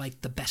 but they're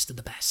like the best of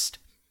the best.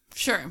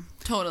 Sure,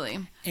 totally.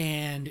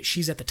 And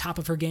she's at the top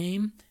of her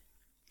game,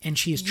 and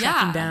she is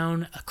tracking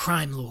down a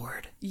crime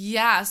lord.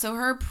 Yeah, so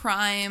her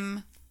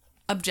prime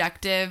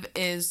objective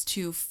is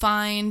to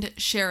find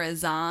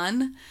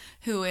Sherazan,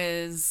 who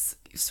is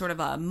sort of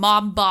a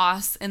mob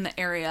boss in the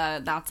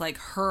area. That's like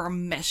her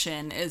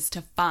mission, is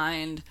to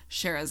find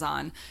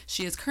Sherazan.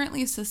 She is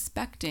currently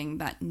suspecting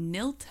that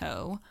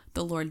Nilto,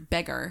 the Lord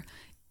Beggar,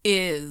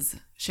 is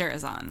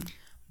Sherazan.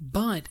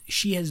 But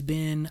she has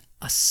been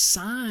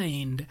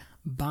assigned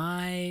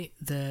by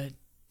the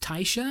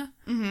Taisha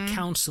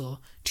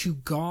Council to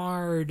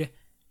guard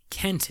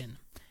Kenton.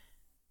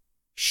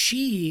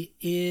 She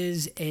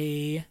is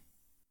a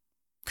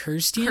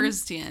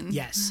Kurstian.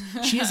 Yes.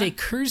 She is a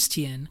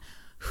Kurstian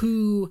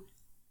who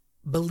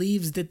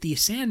believes that the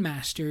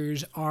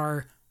Sandmasters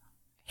are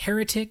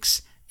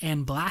heretics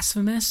and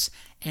blasphemous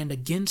and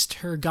against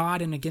her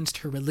god and against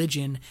her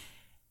religion.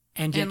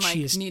 And yet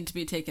she need to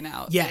be taken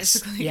out. Yes,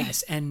 basically.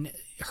 Yes. And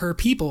her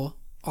people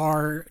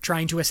are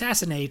trying to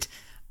assassinate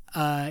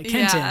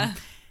Kenton,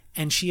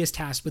 and she is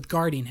tasked with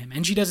guarding him,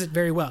 and she does it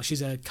very well.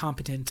 She's a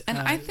competent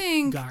I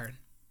think guard.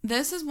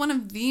 This is one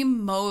of the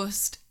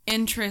most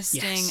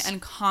interesting Yes.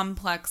 and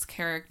complex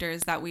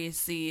characters that we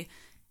see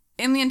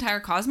in the entire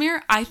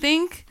Cosmere, I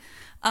think.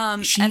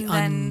 She and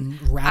then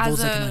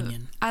unravels like an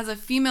onion. as a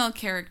female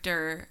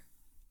character,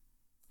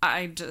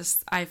 I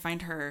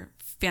find her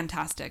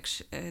fantastic.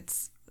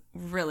 It's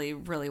really,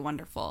 really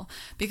wonderful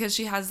because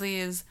she has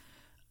these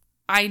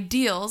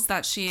ideals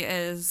that she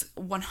is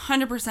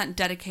 100%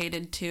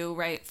 dedicated to,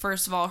 right?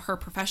 First of all, her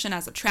profession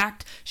as a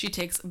tract, she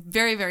takes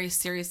very, very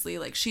seriously.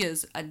 Like, she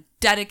is a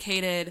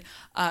dedicated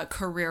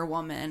career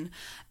woman.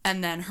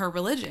 And then her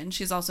religion,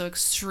 she's also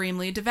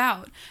extremely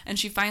devout. And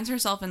she finds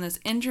herself in this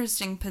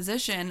interesting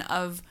position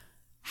of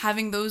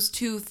having those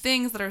two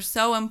things that are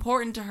so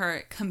important to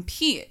her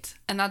compete.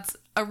 And that's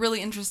a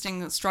really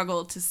interesting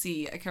struggle to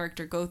see a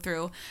character go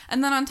through.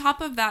 And then on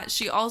top of that,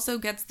 she also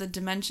gets the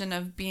dimension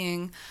of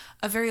being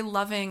a very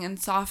loving and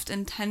soft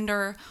and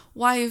tender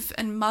wife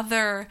and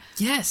mother.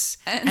 Yes.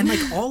 And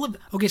like all of...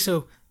 Okay,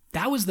 so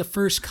that was the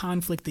first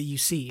conflict that you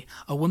see.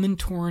 A woman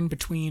torn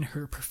between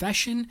her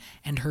profession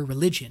and her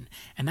religion.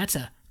 And that's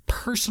a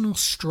personal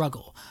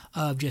struggle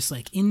of just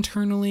like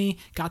internally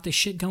got this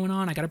shit going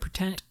on. I got to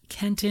protect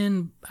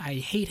Kenton. I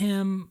hate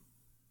him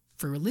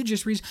for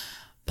religious reasons.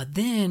 But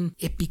then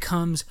it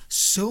becomes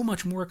so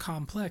much more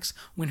complex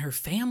when her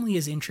family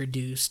is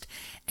introduced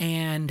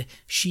and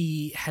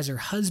she has her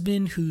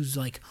husband who's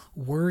like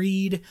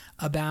worried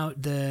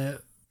about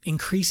the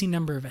increasing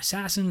number of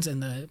assassins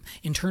and the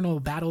internal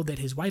battle that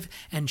his wife,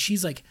 and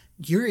she's like,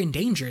 you're in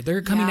danger.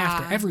 They're coming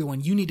after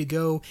everyone. You need to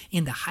go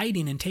into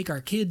hiding and take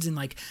our kids. And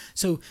like,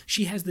 so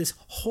she has this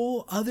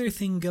whole other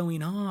thing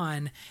going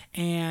on.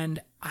 And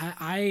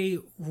I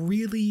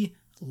really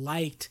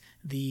liked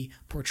the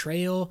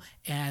portrayal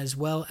as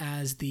well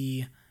as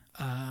the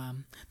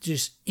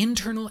just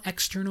internal,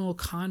 external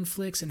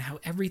conflicts and how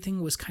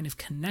everything was kind of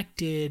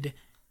connected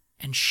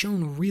and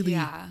shown really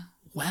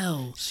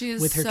well. She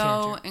is with her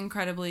so character.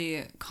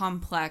 incredibly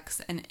complex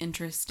and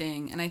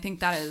interesting. And I think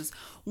that is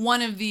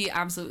one of the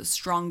absolute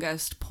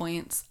strongest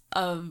points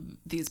of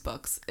these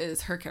books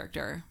is her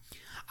character.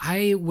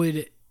 I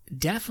would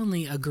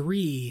definitely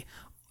agree.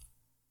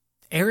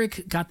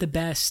 Eric got the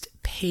best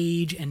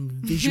page and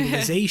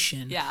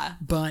visualization,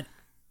 but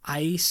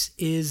Ice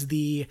is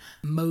the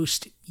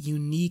most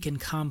unique and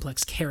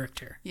complex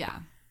character. Yeah.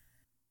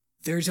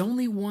 There's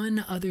only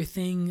one other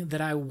thing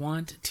that I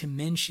want to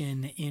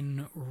mention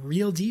in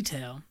real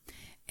detail,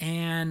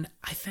 and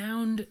I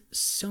found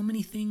so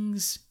many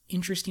things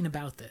interesting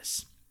about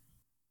this.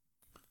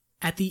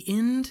 At the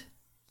end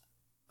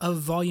of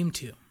Volume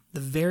 2, the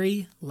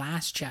very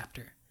last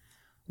chapter,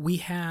 we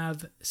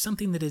have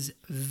something that is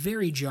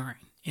very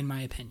jarring, in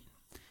my opinion.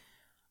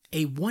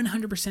 A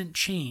 100%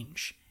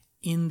 change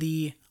in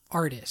the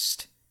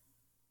artist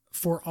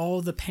for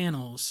all the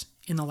panels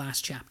in the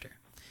last chapter.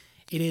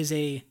 It is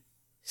a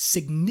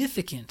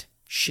significant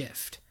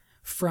shift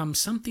from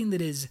something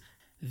that is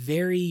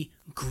very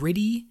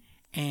gritty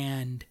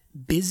and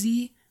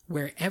busy,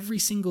 where every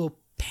single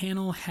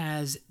panel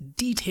has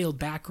detailed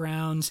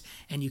backgrounds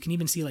and you can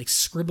even see like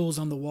scribbles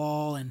on the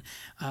wall and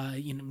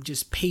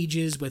just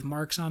pages with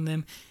marks on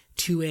them,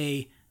 to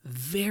a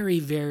very,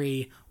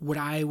 very what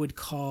I would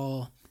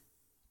call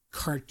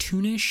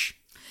cartoonish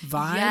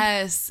vibe.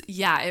 Yes.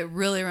 Yeah, it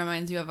really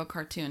reminds you of a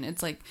cartoon.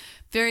 It's like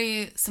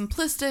very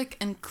simplistic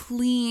and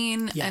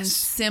clean and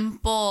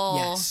simple.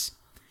 Yes.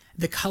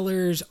 The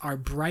colors are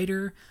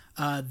brighter.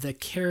 The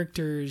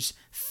characters'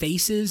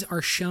 faces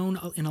are shown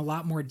in a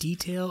lot more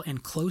detail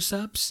and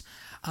close-ups.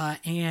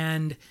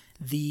 And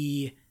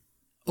the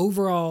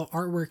overall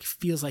artwork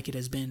feels like it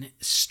has been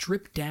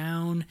stripped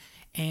down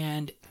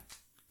and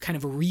kind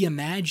of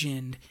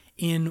reimagined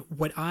in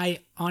what I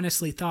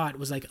honestly thought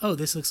was like, oh,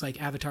 this looks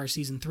like Avatar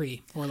Season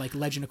 3 or like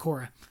Legend of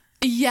Korra.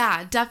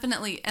 Yeah,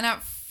 definitely. And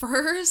at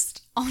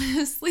first,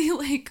 honestly,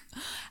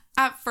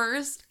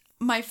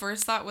 my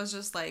first thought was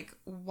just like,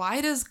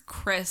 why does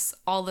Chris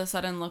all of a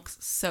sudden look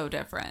so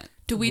different?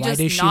 Do we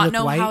just not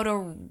know how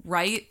to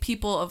write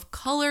people of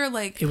color?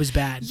 Like, it was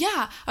bad.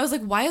 Yeah. I was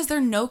like, why is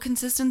there no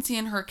consistency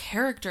in her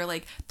character?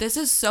 Like, this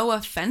is so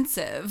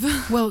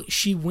offensive. Well,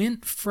 she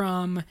went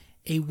from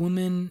a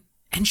woman,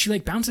 and she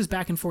like bounces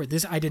back and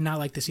forth. I did not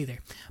like this either.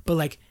 But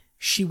like,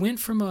 she went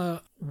from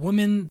a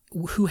woman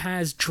who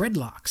has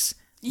dreadlocks.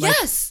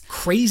 Yes. Like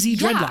crazy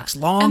dreadlocks,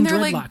 long dreadlocks. And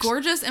they're like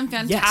gorgeous and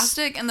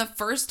fantastic. Yes. And the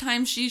first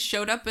time she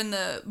showed up in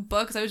the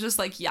books, I was just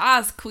like,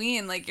 yes,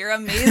 queen, like you're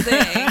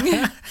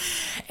amazing.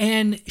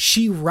 And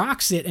she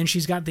rocks it, and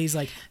she's got these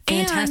like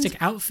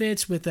fantastic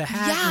outfits with the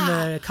hat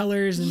and the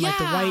colors and like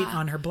the white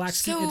on her black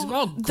skin. It's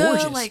all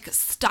gorgeous. The like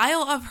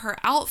style of her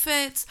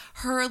outfits,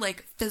 her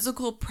like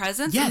physical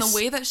presence, and the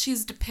way that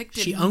she's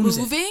depicted she owns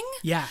moving.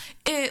 It. Yeah.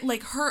 It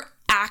like her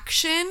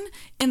action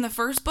in the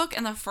first book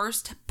and the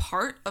first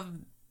part of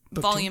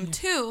Volume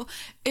 2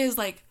 is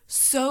like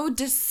so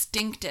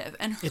distinctive,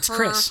 and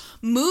her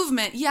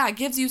movement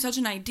gives you such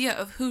an idea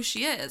of who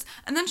she is.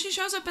 And then she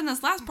shows up in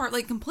this last part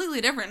like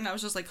completely different, and I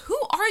was just like, who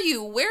are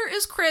you? Where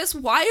is Chris?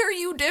 Why are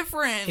you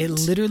different? It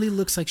literally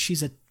looks like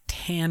she's a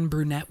tan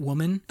brunette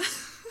woman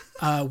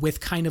with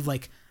kind of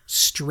like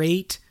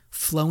straight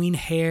flowing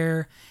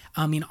hair.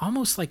 I mean,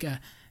 almost like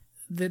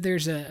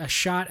there's a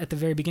shot at the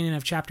very beginning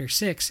of chapter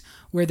 6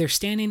 where they're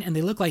standing and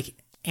they look like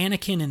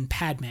Anakin and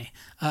Padme.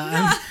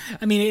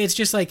 I mean, it's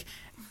just like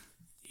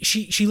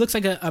she looks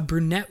like a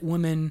brunette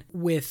woman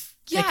with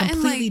a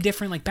completely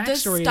different like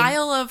backstory. The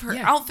style of her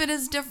outfit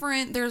is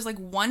different. There's like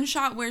one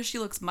shot where she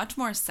looks much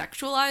more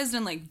sexualized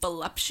and like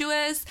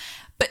voluptuous,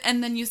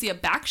 and then you see a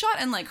back shot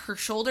and like her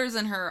shoulders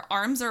and her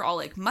arms are all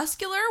like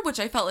muscular, which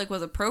I felt like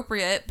was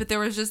appropriate. But there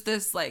was just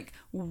this like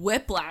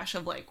whiplash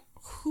of like,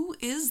 who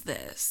is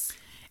this?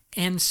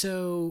 And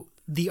so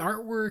the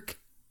artwork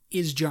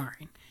is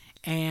jarring.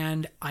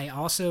 And I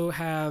also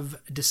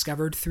have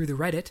discovered through the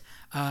Reddit,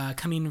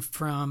 coming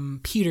from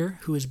Peter,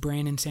 who is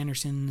Brandon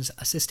Sanderson's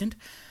assistant,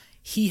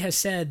 he has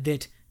said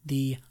that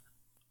the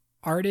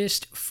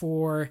artist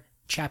for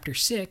chapter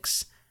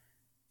 6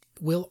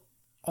 will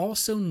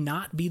also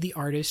not be the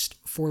artist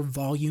for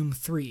volume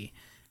 3.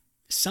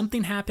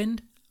 Something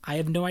happened. I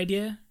have no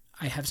idea.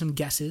 I have some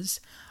guesses,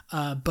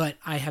 but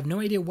I have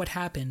no idea what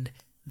happened.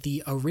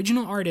 The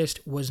original artist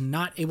was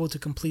not able to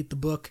complete the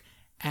book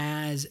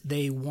as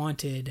they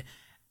wanted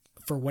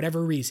for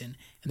whatever reason.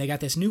 And they got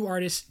this new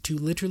artist to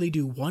literally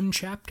do one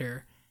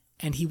chapter,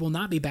 and he will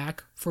not be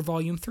back for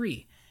volume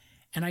 3.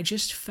 And I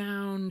just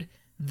found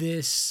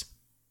this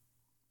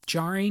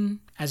jarring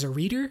as a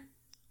reader.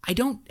 I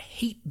don't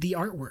hate the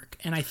artwork.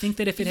 And I think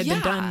that if it had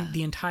been done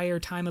the entire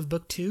time of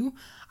book 2,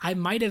 I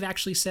might have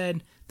actually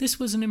said, this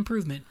was an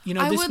improvement. You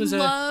know, I would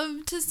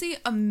love to see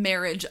a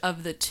marriage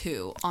of the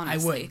two,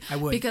 honestly. I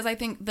would. Because I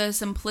think the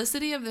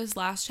simplicity of this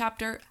last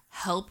chapter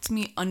helped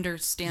me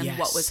understand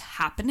what was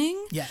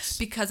happening. Yes.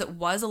 Because it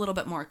was a little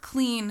bit more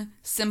clean,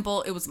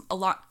 simple. It was a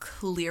lot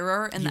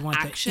clearer in the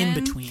action. The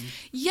in-between.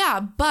 Yeah,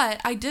 but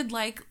I did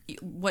like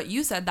what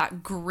you said,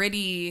 that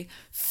gritty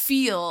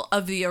feel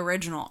of the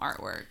original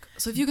artwork.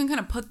 So if you can kind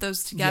of put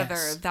those together,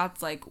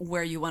 that's like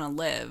where you want to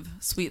live.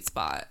 Sweet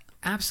spot.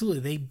 Absolutely.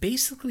 They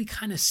basically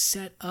kind of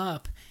set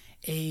up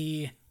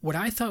what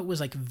I thought was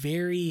like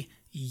very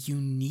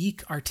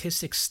unique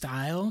artistic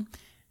style.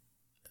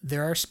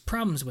 There are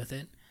problems with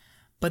it.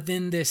 But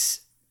then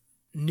this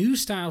new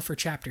style for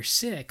chapter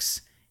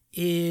 6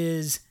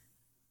 is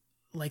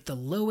like the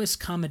lowest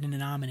common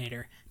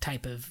denominator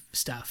type of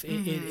stuff.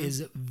 It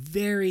is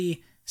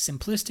very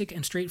simplistic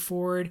and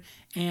straightforward.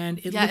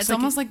 And it's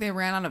almost like they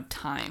ran out of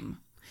time.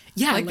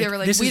 Yeah, like they were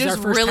like, we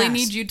just really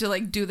need you to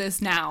like do this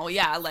now.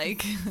 Yeah,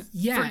 like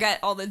forget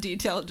all the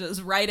detail,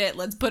 just write it,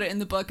 let's put it in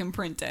the book and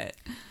print it.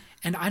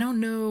 And I don't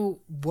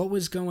know what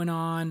was going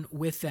on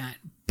with that,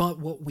 but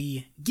what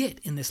we get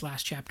in this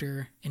last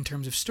chapter in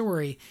terms of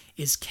story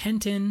is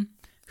Kenton,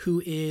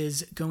 who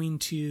is going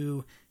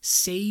to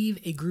save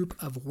a group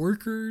of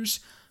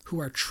workers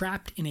who are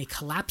trapped in a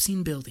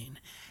collapsing building.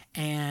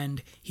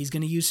 And he's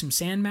going to use some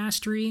sand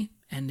mastery,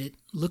 and it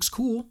looks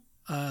cool,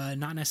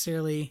 not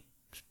necessarily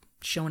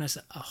showing us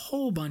a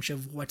whole bunch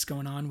of what's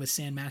going on with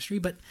sand mastery,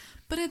 but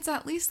it's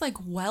at least like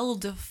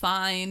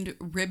well-defined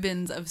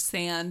ribbons of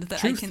sand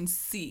that I can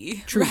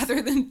see, Truth.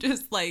 rather than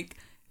just like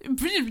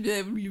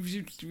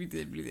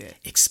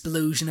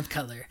explosion of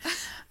color.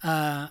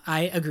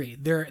 I agree.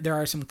 There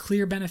are some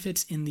clear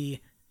benefits in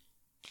the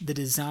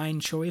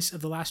design choice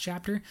of the last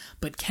chapter,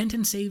 but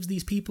Kenton saves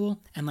these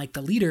people, and like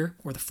the leader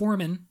or the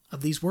foreman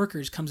of these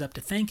workers comes up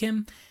to thank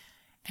him,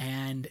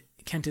 and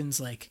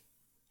Kenton's like,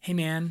 "Hey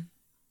man,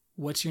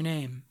 what's your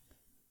name?"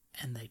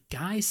 And the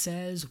guy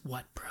says,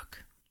 "What,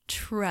 Brooke?"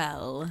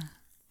 Trell.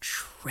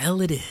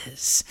 Trell it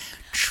is.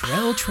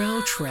 Trell.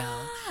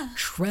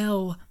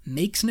 Trell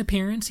makes an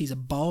appearance. He's a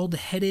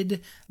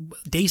bald-headed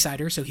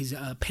Daysider, so he's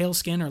a pale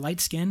skin or light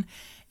skin,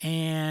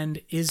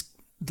 and is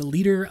the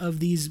leader of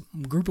these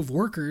group of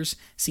workers.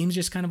 Seems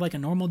just kind of like a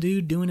normal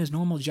dude doing his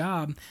normal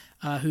job,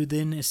 who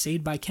then is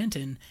saved by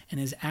Kenton and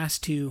is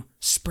asked to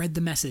spread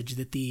the message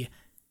that the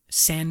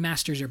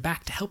Sandmasters are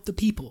back to help the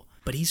people.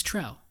 But he's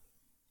Trell.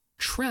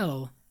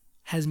 Trell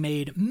has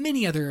made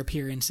many other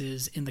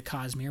appearances in the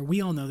Cosmere.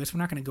 We all know this. We're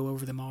not going to go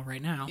over them all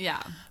right now.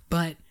 Yeah.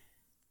 But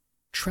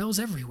Trell's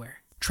everywhere.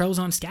 Trell's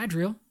on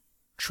Scadrial.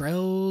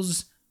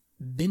 Trell's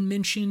been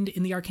mentioned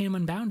in the Arcanum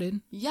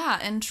Unbounded. Yeah,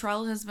 and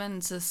Trell has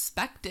been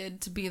suspected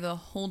to be the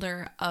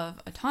holder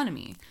of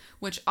autonomy,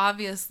 which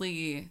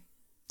obviously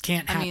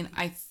can't happen. I mean,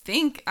 I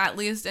think, at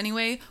least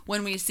anyway,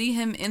 when we see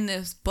him in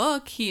this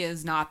book, he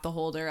is not the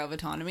holder of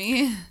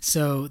autonomy.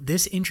 So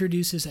this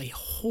introduces a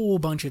whole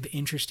bunch of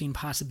interesting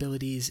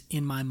possibilities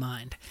in my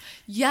mind.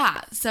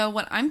 Yeah, so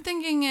what I'm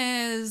thinking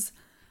is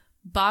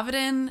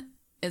Bavadin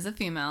is a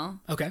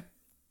female. Okay.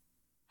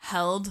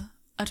 Held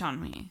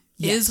autonomy.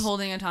 Yes. Is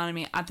holding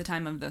autonomy at the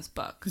time of this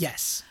book.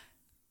 Yes.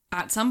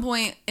 At some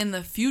point in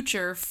the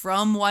future,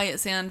 from White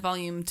Sand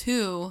Volume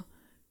 2,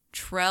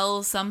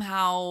 Trell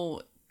somehow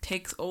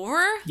takes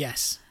over.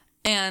 Yes.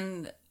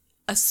 And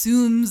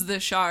assumes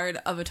the shard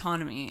of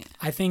autonomy.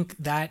 I think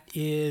that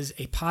is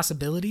a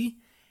possibility,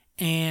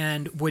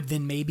 and would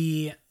then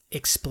maybe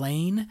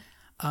explain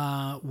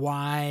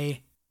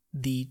why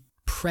the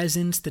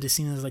presence that is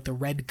seen as like the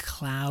red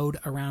cloud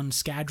around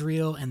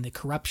Scadrial and the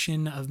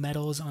corruption of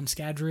metals on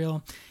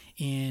Scadrial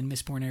in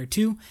Mistborn Era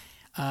 2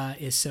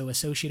 is so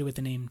associated with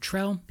the name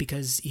Trell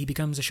because he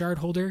becomes a shard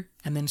holder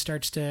and then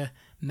starts to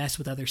mess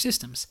with other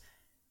systems.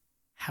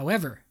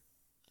 However,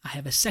 I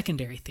have a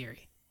secondary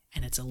theory,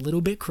 and it's a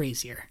little bit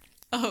crazier.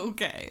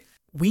 Okay.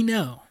 We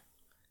know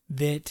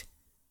that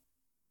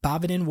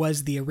Bavadin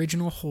was the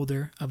original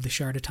holder of the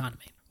Shard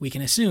Autonomy. We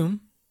can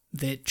assume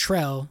that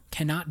Trell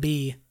cannot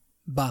be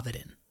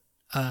Bavadin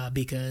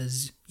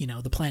because,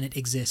 the planet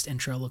exists and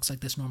Trell looks like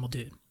this normal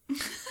dude.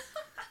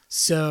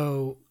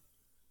 So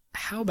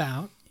how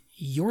about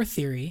your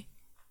theory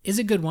is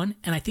a good one,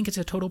 and I think it's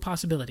a total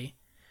possibility.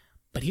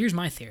 But here's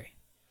my theory.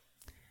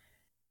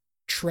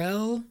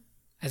 Trell,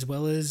 as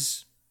well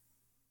as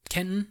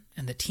Kenton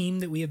and the team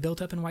that we have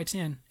built up in White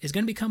Sand, is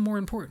going to become more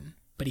important,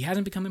 but he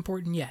hasn't become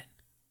important yet.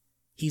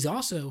 He's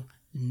also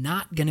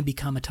not going to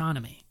become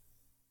Autonomy.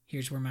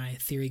 Here's where my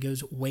theory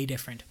goes way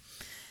different.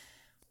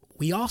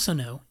 We also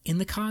know in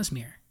the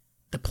Cosmere,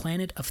 the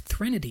planet of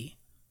Threnody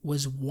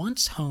was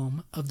once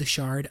home of the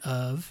Shard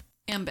of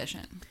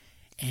Ambition.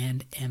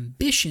 And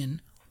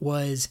Ambition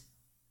was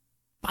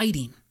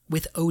fighting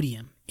with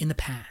Odium in the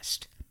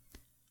past.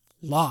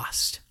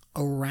 Lost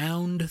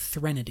around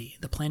Threnody,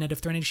 the planet of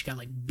Threnody. She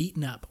got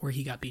beaten up, or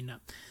he got beaten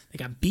up. They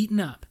got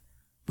beaten up.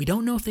 We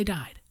don't know if they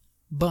died,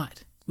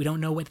 but we don't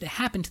know what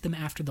happened to them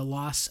after the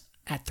loss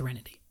at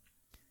Threnody.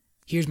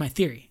 Here's my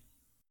theory.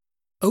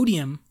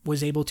 Odium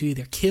was able to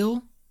either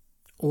kill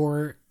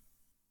or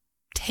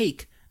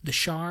take the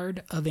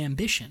Shard of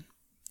Ambition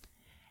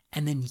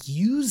and then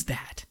use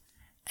that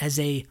as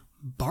a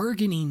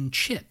bargaining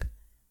chip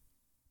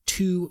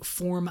to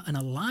form an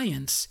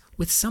alliance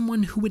with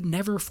someone who would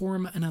never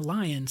form an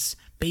alliance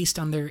based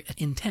on their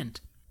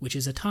intent, which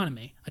is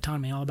autonomy.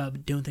 Autonomy, all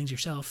about doing things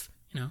yourself,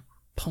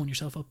 pulling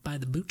yourself up by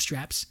the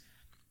bootstraps.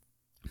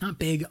 Not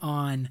big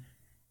on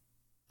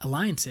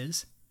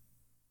alliances,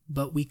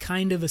 but we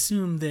kind of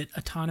assume that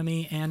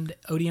Autonomy and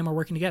Odium are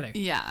working together.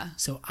 Yeah.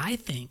 So I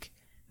think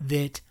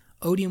that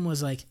Odium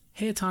was like,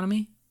 hey,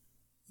 Autonomy,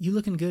 you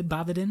looking good,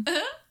 Bavadin?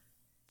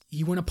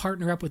 You want to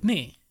partner up with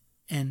me?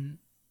 And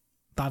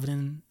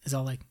Bavadin is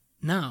all like,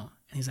 no.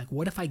 And he's like,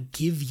 what if I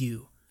give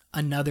you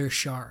another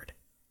shard?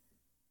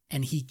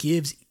 And he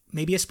gives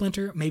maybe a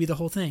splinter, maybe the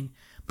whole thing,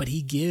 but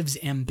he gives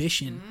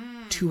Ambition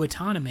to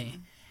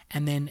Autonomy.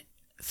 And then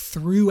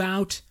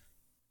throughout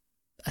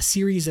a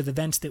series of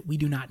events that we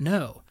do not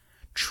know,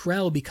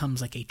 Trell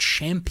becomes like a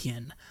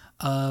champion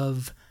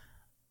of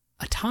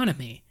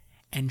Autonomy,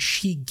 and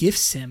she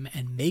gifts him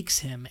and makes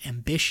him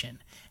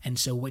Ambition. And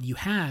so what you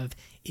have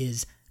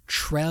is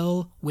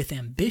Trell with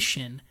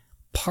Ambition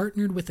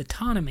partnered with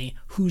Autonomy,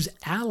 who's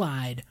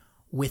allied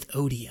with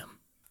Odium.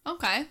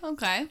 Okay.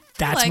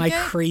 That's my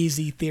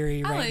crazy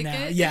theory right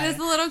now. It. Yeah. It is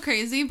a little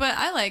crazy, but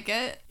I like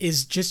it.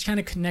 Is just kind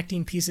of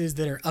connecting pieces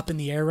that are up in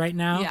the air right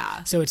now.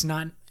 Yeah. So it's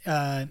not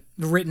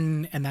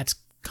written, and that's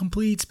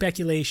complete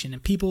speculation.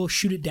 And people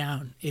shoot it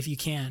down if you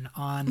can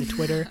on the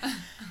Twitter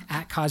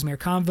at Cosmere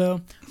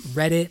Convo,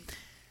 Reddit,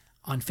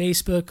 on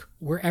Facebook.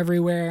 We're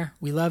everywhere.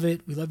 We love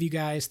it. We love you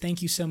guys.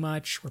 Thank you so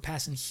much. We're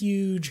passing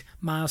huge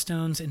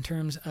milestones in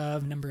terms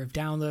of number of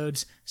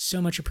downloads.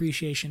 So much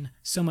appreciation.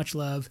 So much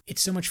love.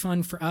 It's so much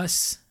fun for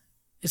us.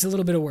 It's a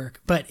little bit of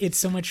work, but it's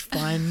so much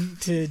fun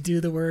to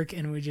do the work,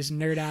 and we just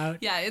nerd out.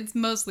 Yeah, it's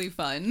mostly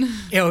fun.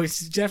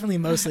 It's definitely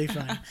mostly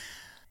fun.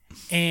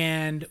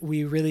 And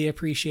we really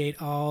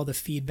appreciate all the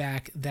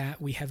feedback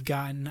that we have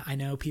gotten. I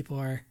know people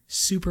are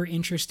super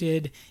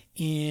interested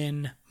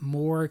in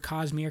more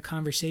Cosmere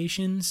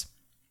conversations,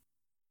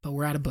 but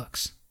we're out of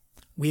books.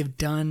 We have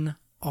done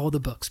all the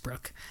books,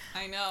 Brooke.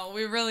 I know,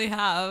 we really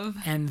have.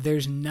 And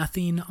there's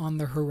nothing on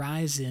the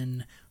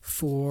horizon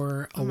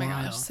for a while. Oh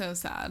my gosh, so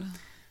sad.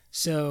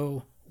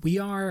 So we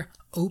are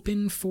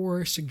open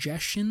for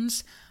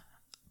suggestions,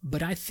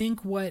 but I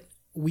think what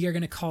we are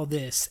going to call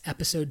this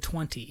episode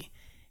 20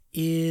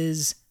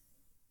 is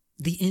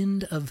the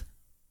end of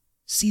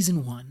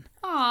season 1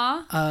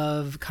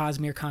 of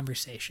Cosmere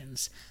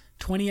Conversations.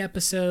 20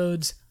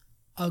 episodes,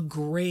 a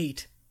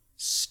great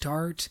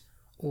start,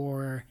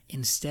 or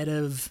instead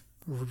of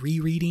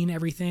rereading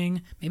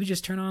everything, maybe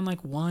just turn on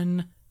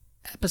one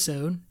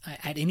episode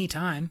at any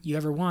time you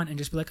ever want and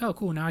just be like, oh,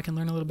 cool, now I can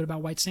learn a little bit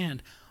about White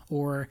Sand.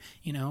 Or,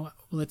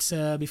 let's,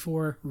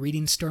 before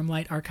reading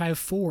Stormlight Archive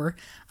 4,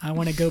 I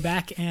want to go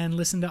back and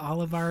listen to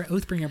all of our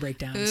Oathbringer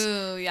breakdowns.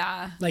 Ooh,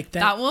 yeah.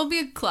 That will be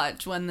a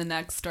clutch when the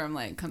next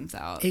Stormlight comes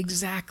out.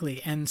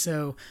 Exactly. And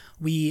so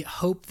we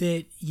hope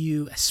that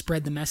you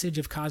spread the message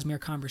of Cosmere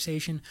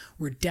Conversation.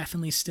 We're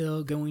definitely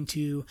still going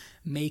to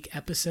make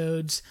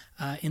episodes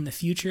in the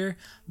future,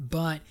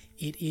 but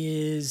it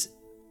is,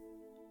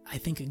 I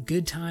think, a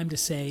good time to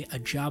say a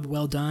job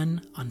well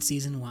done on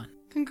season 1.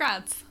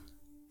 Congrats.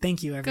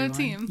 Thank you, everyone. Go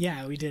team.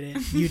 Yeah, we did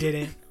it. You did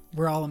it.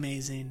 We're all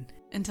amazing.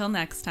 Until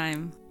next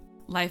time,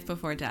 life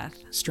before death.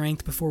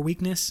 Strength before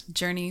weakness.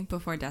 Journey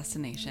before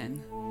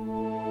destination.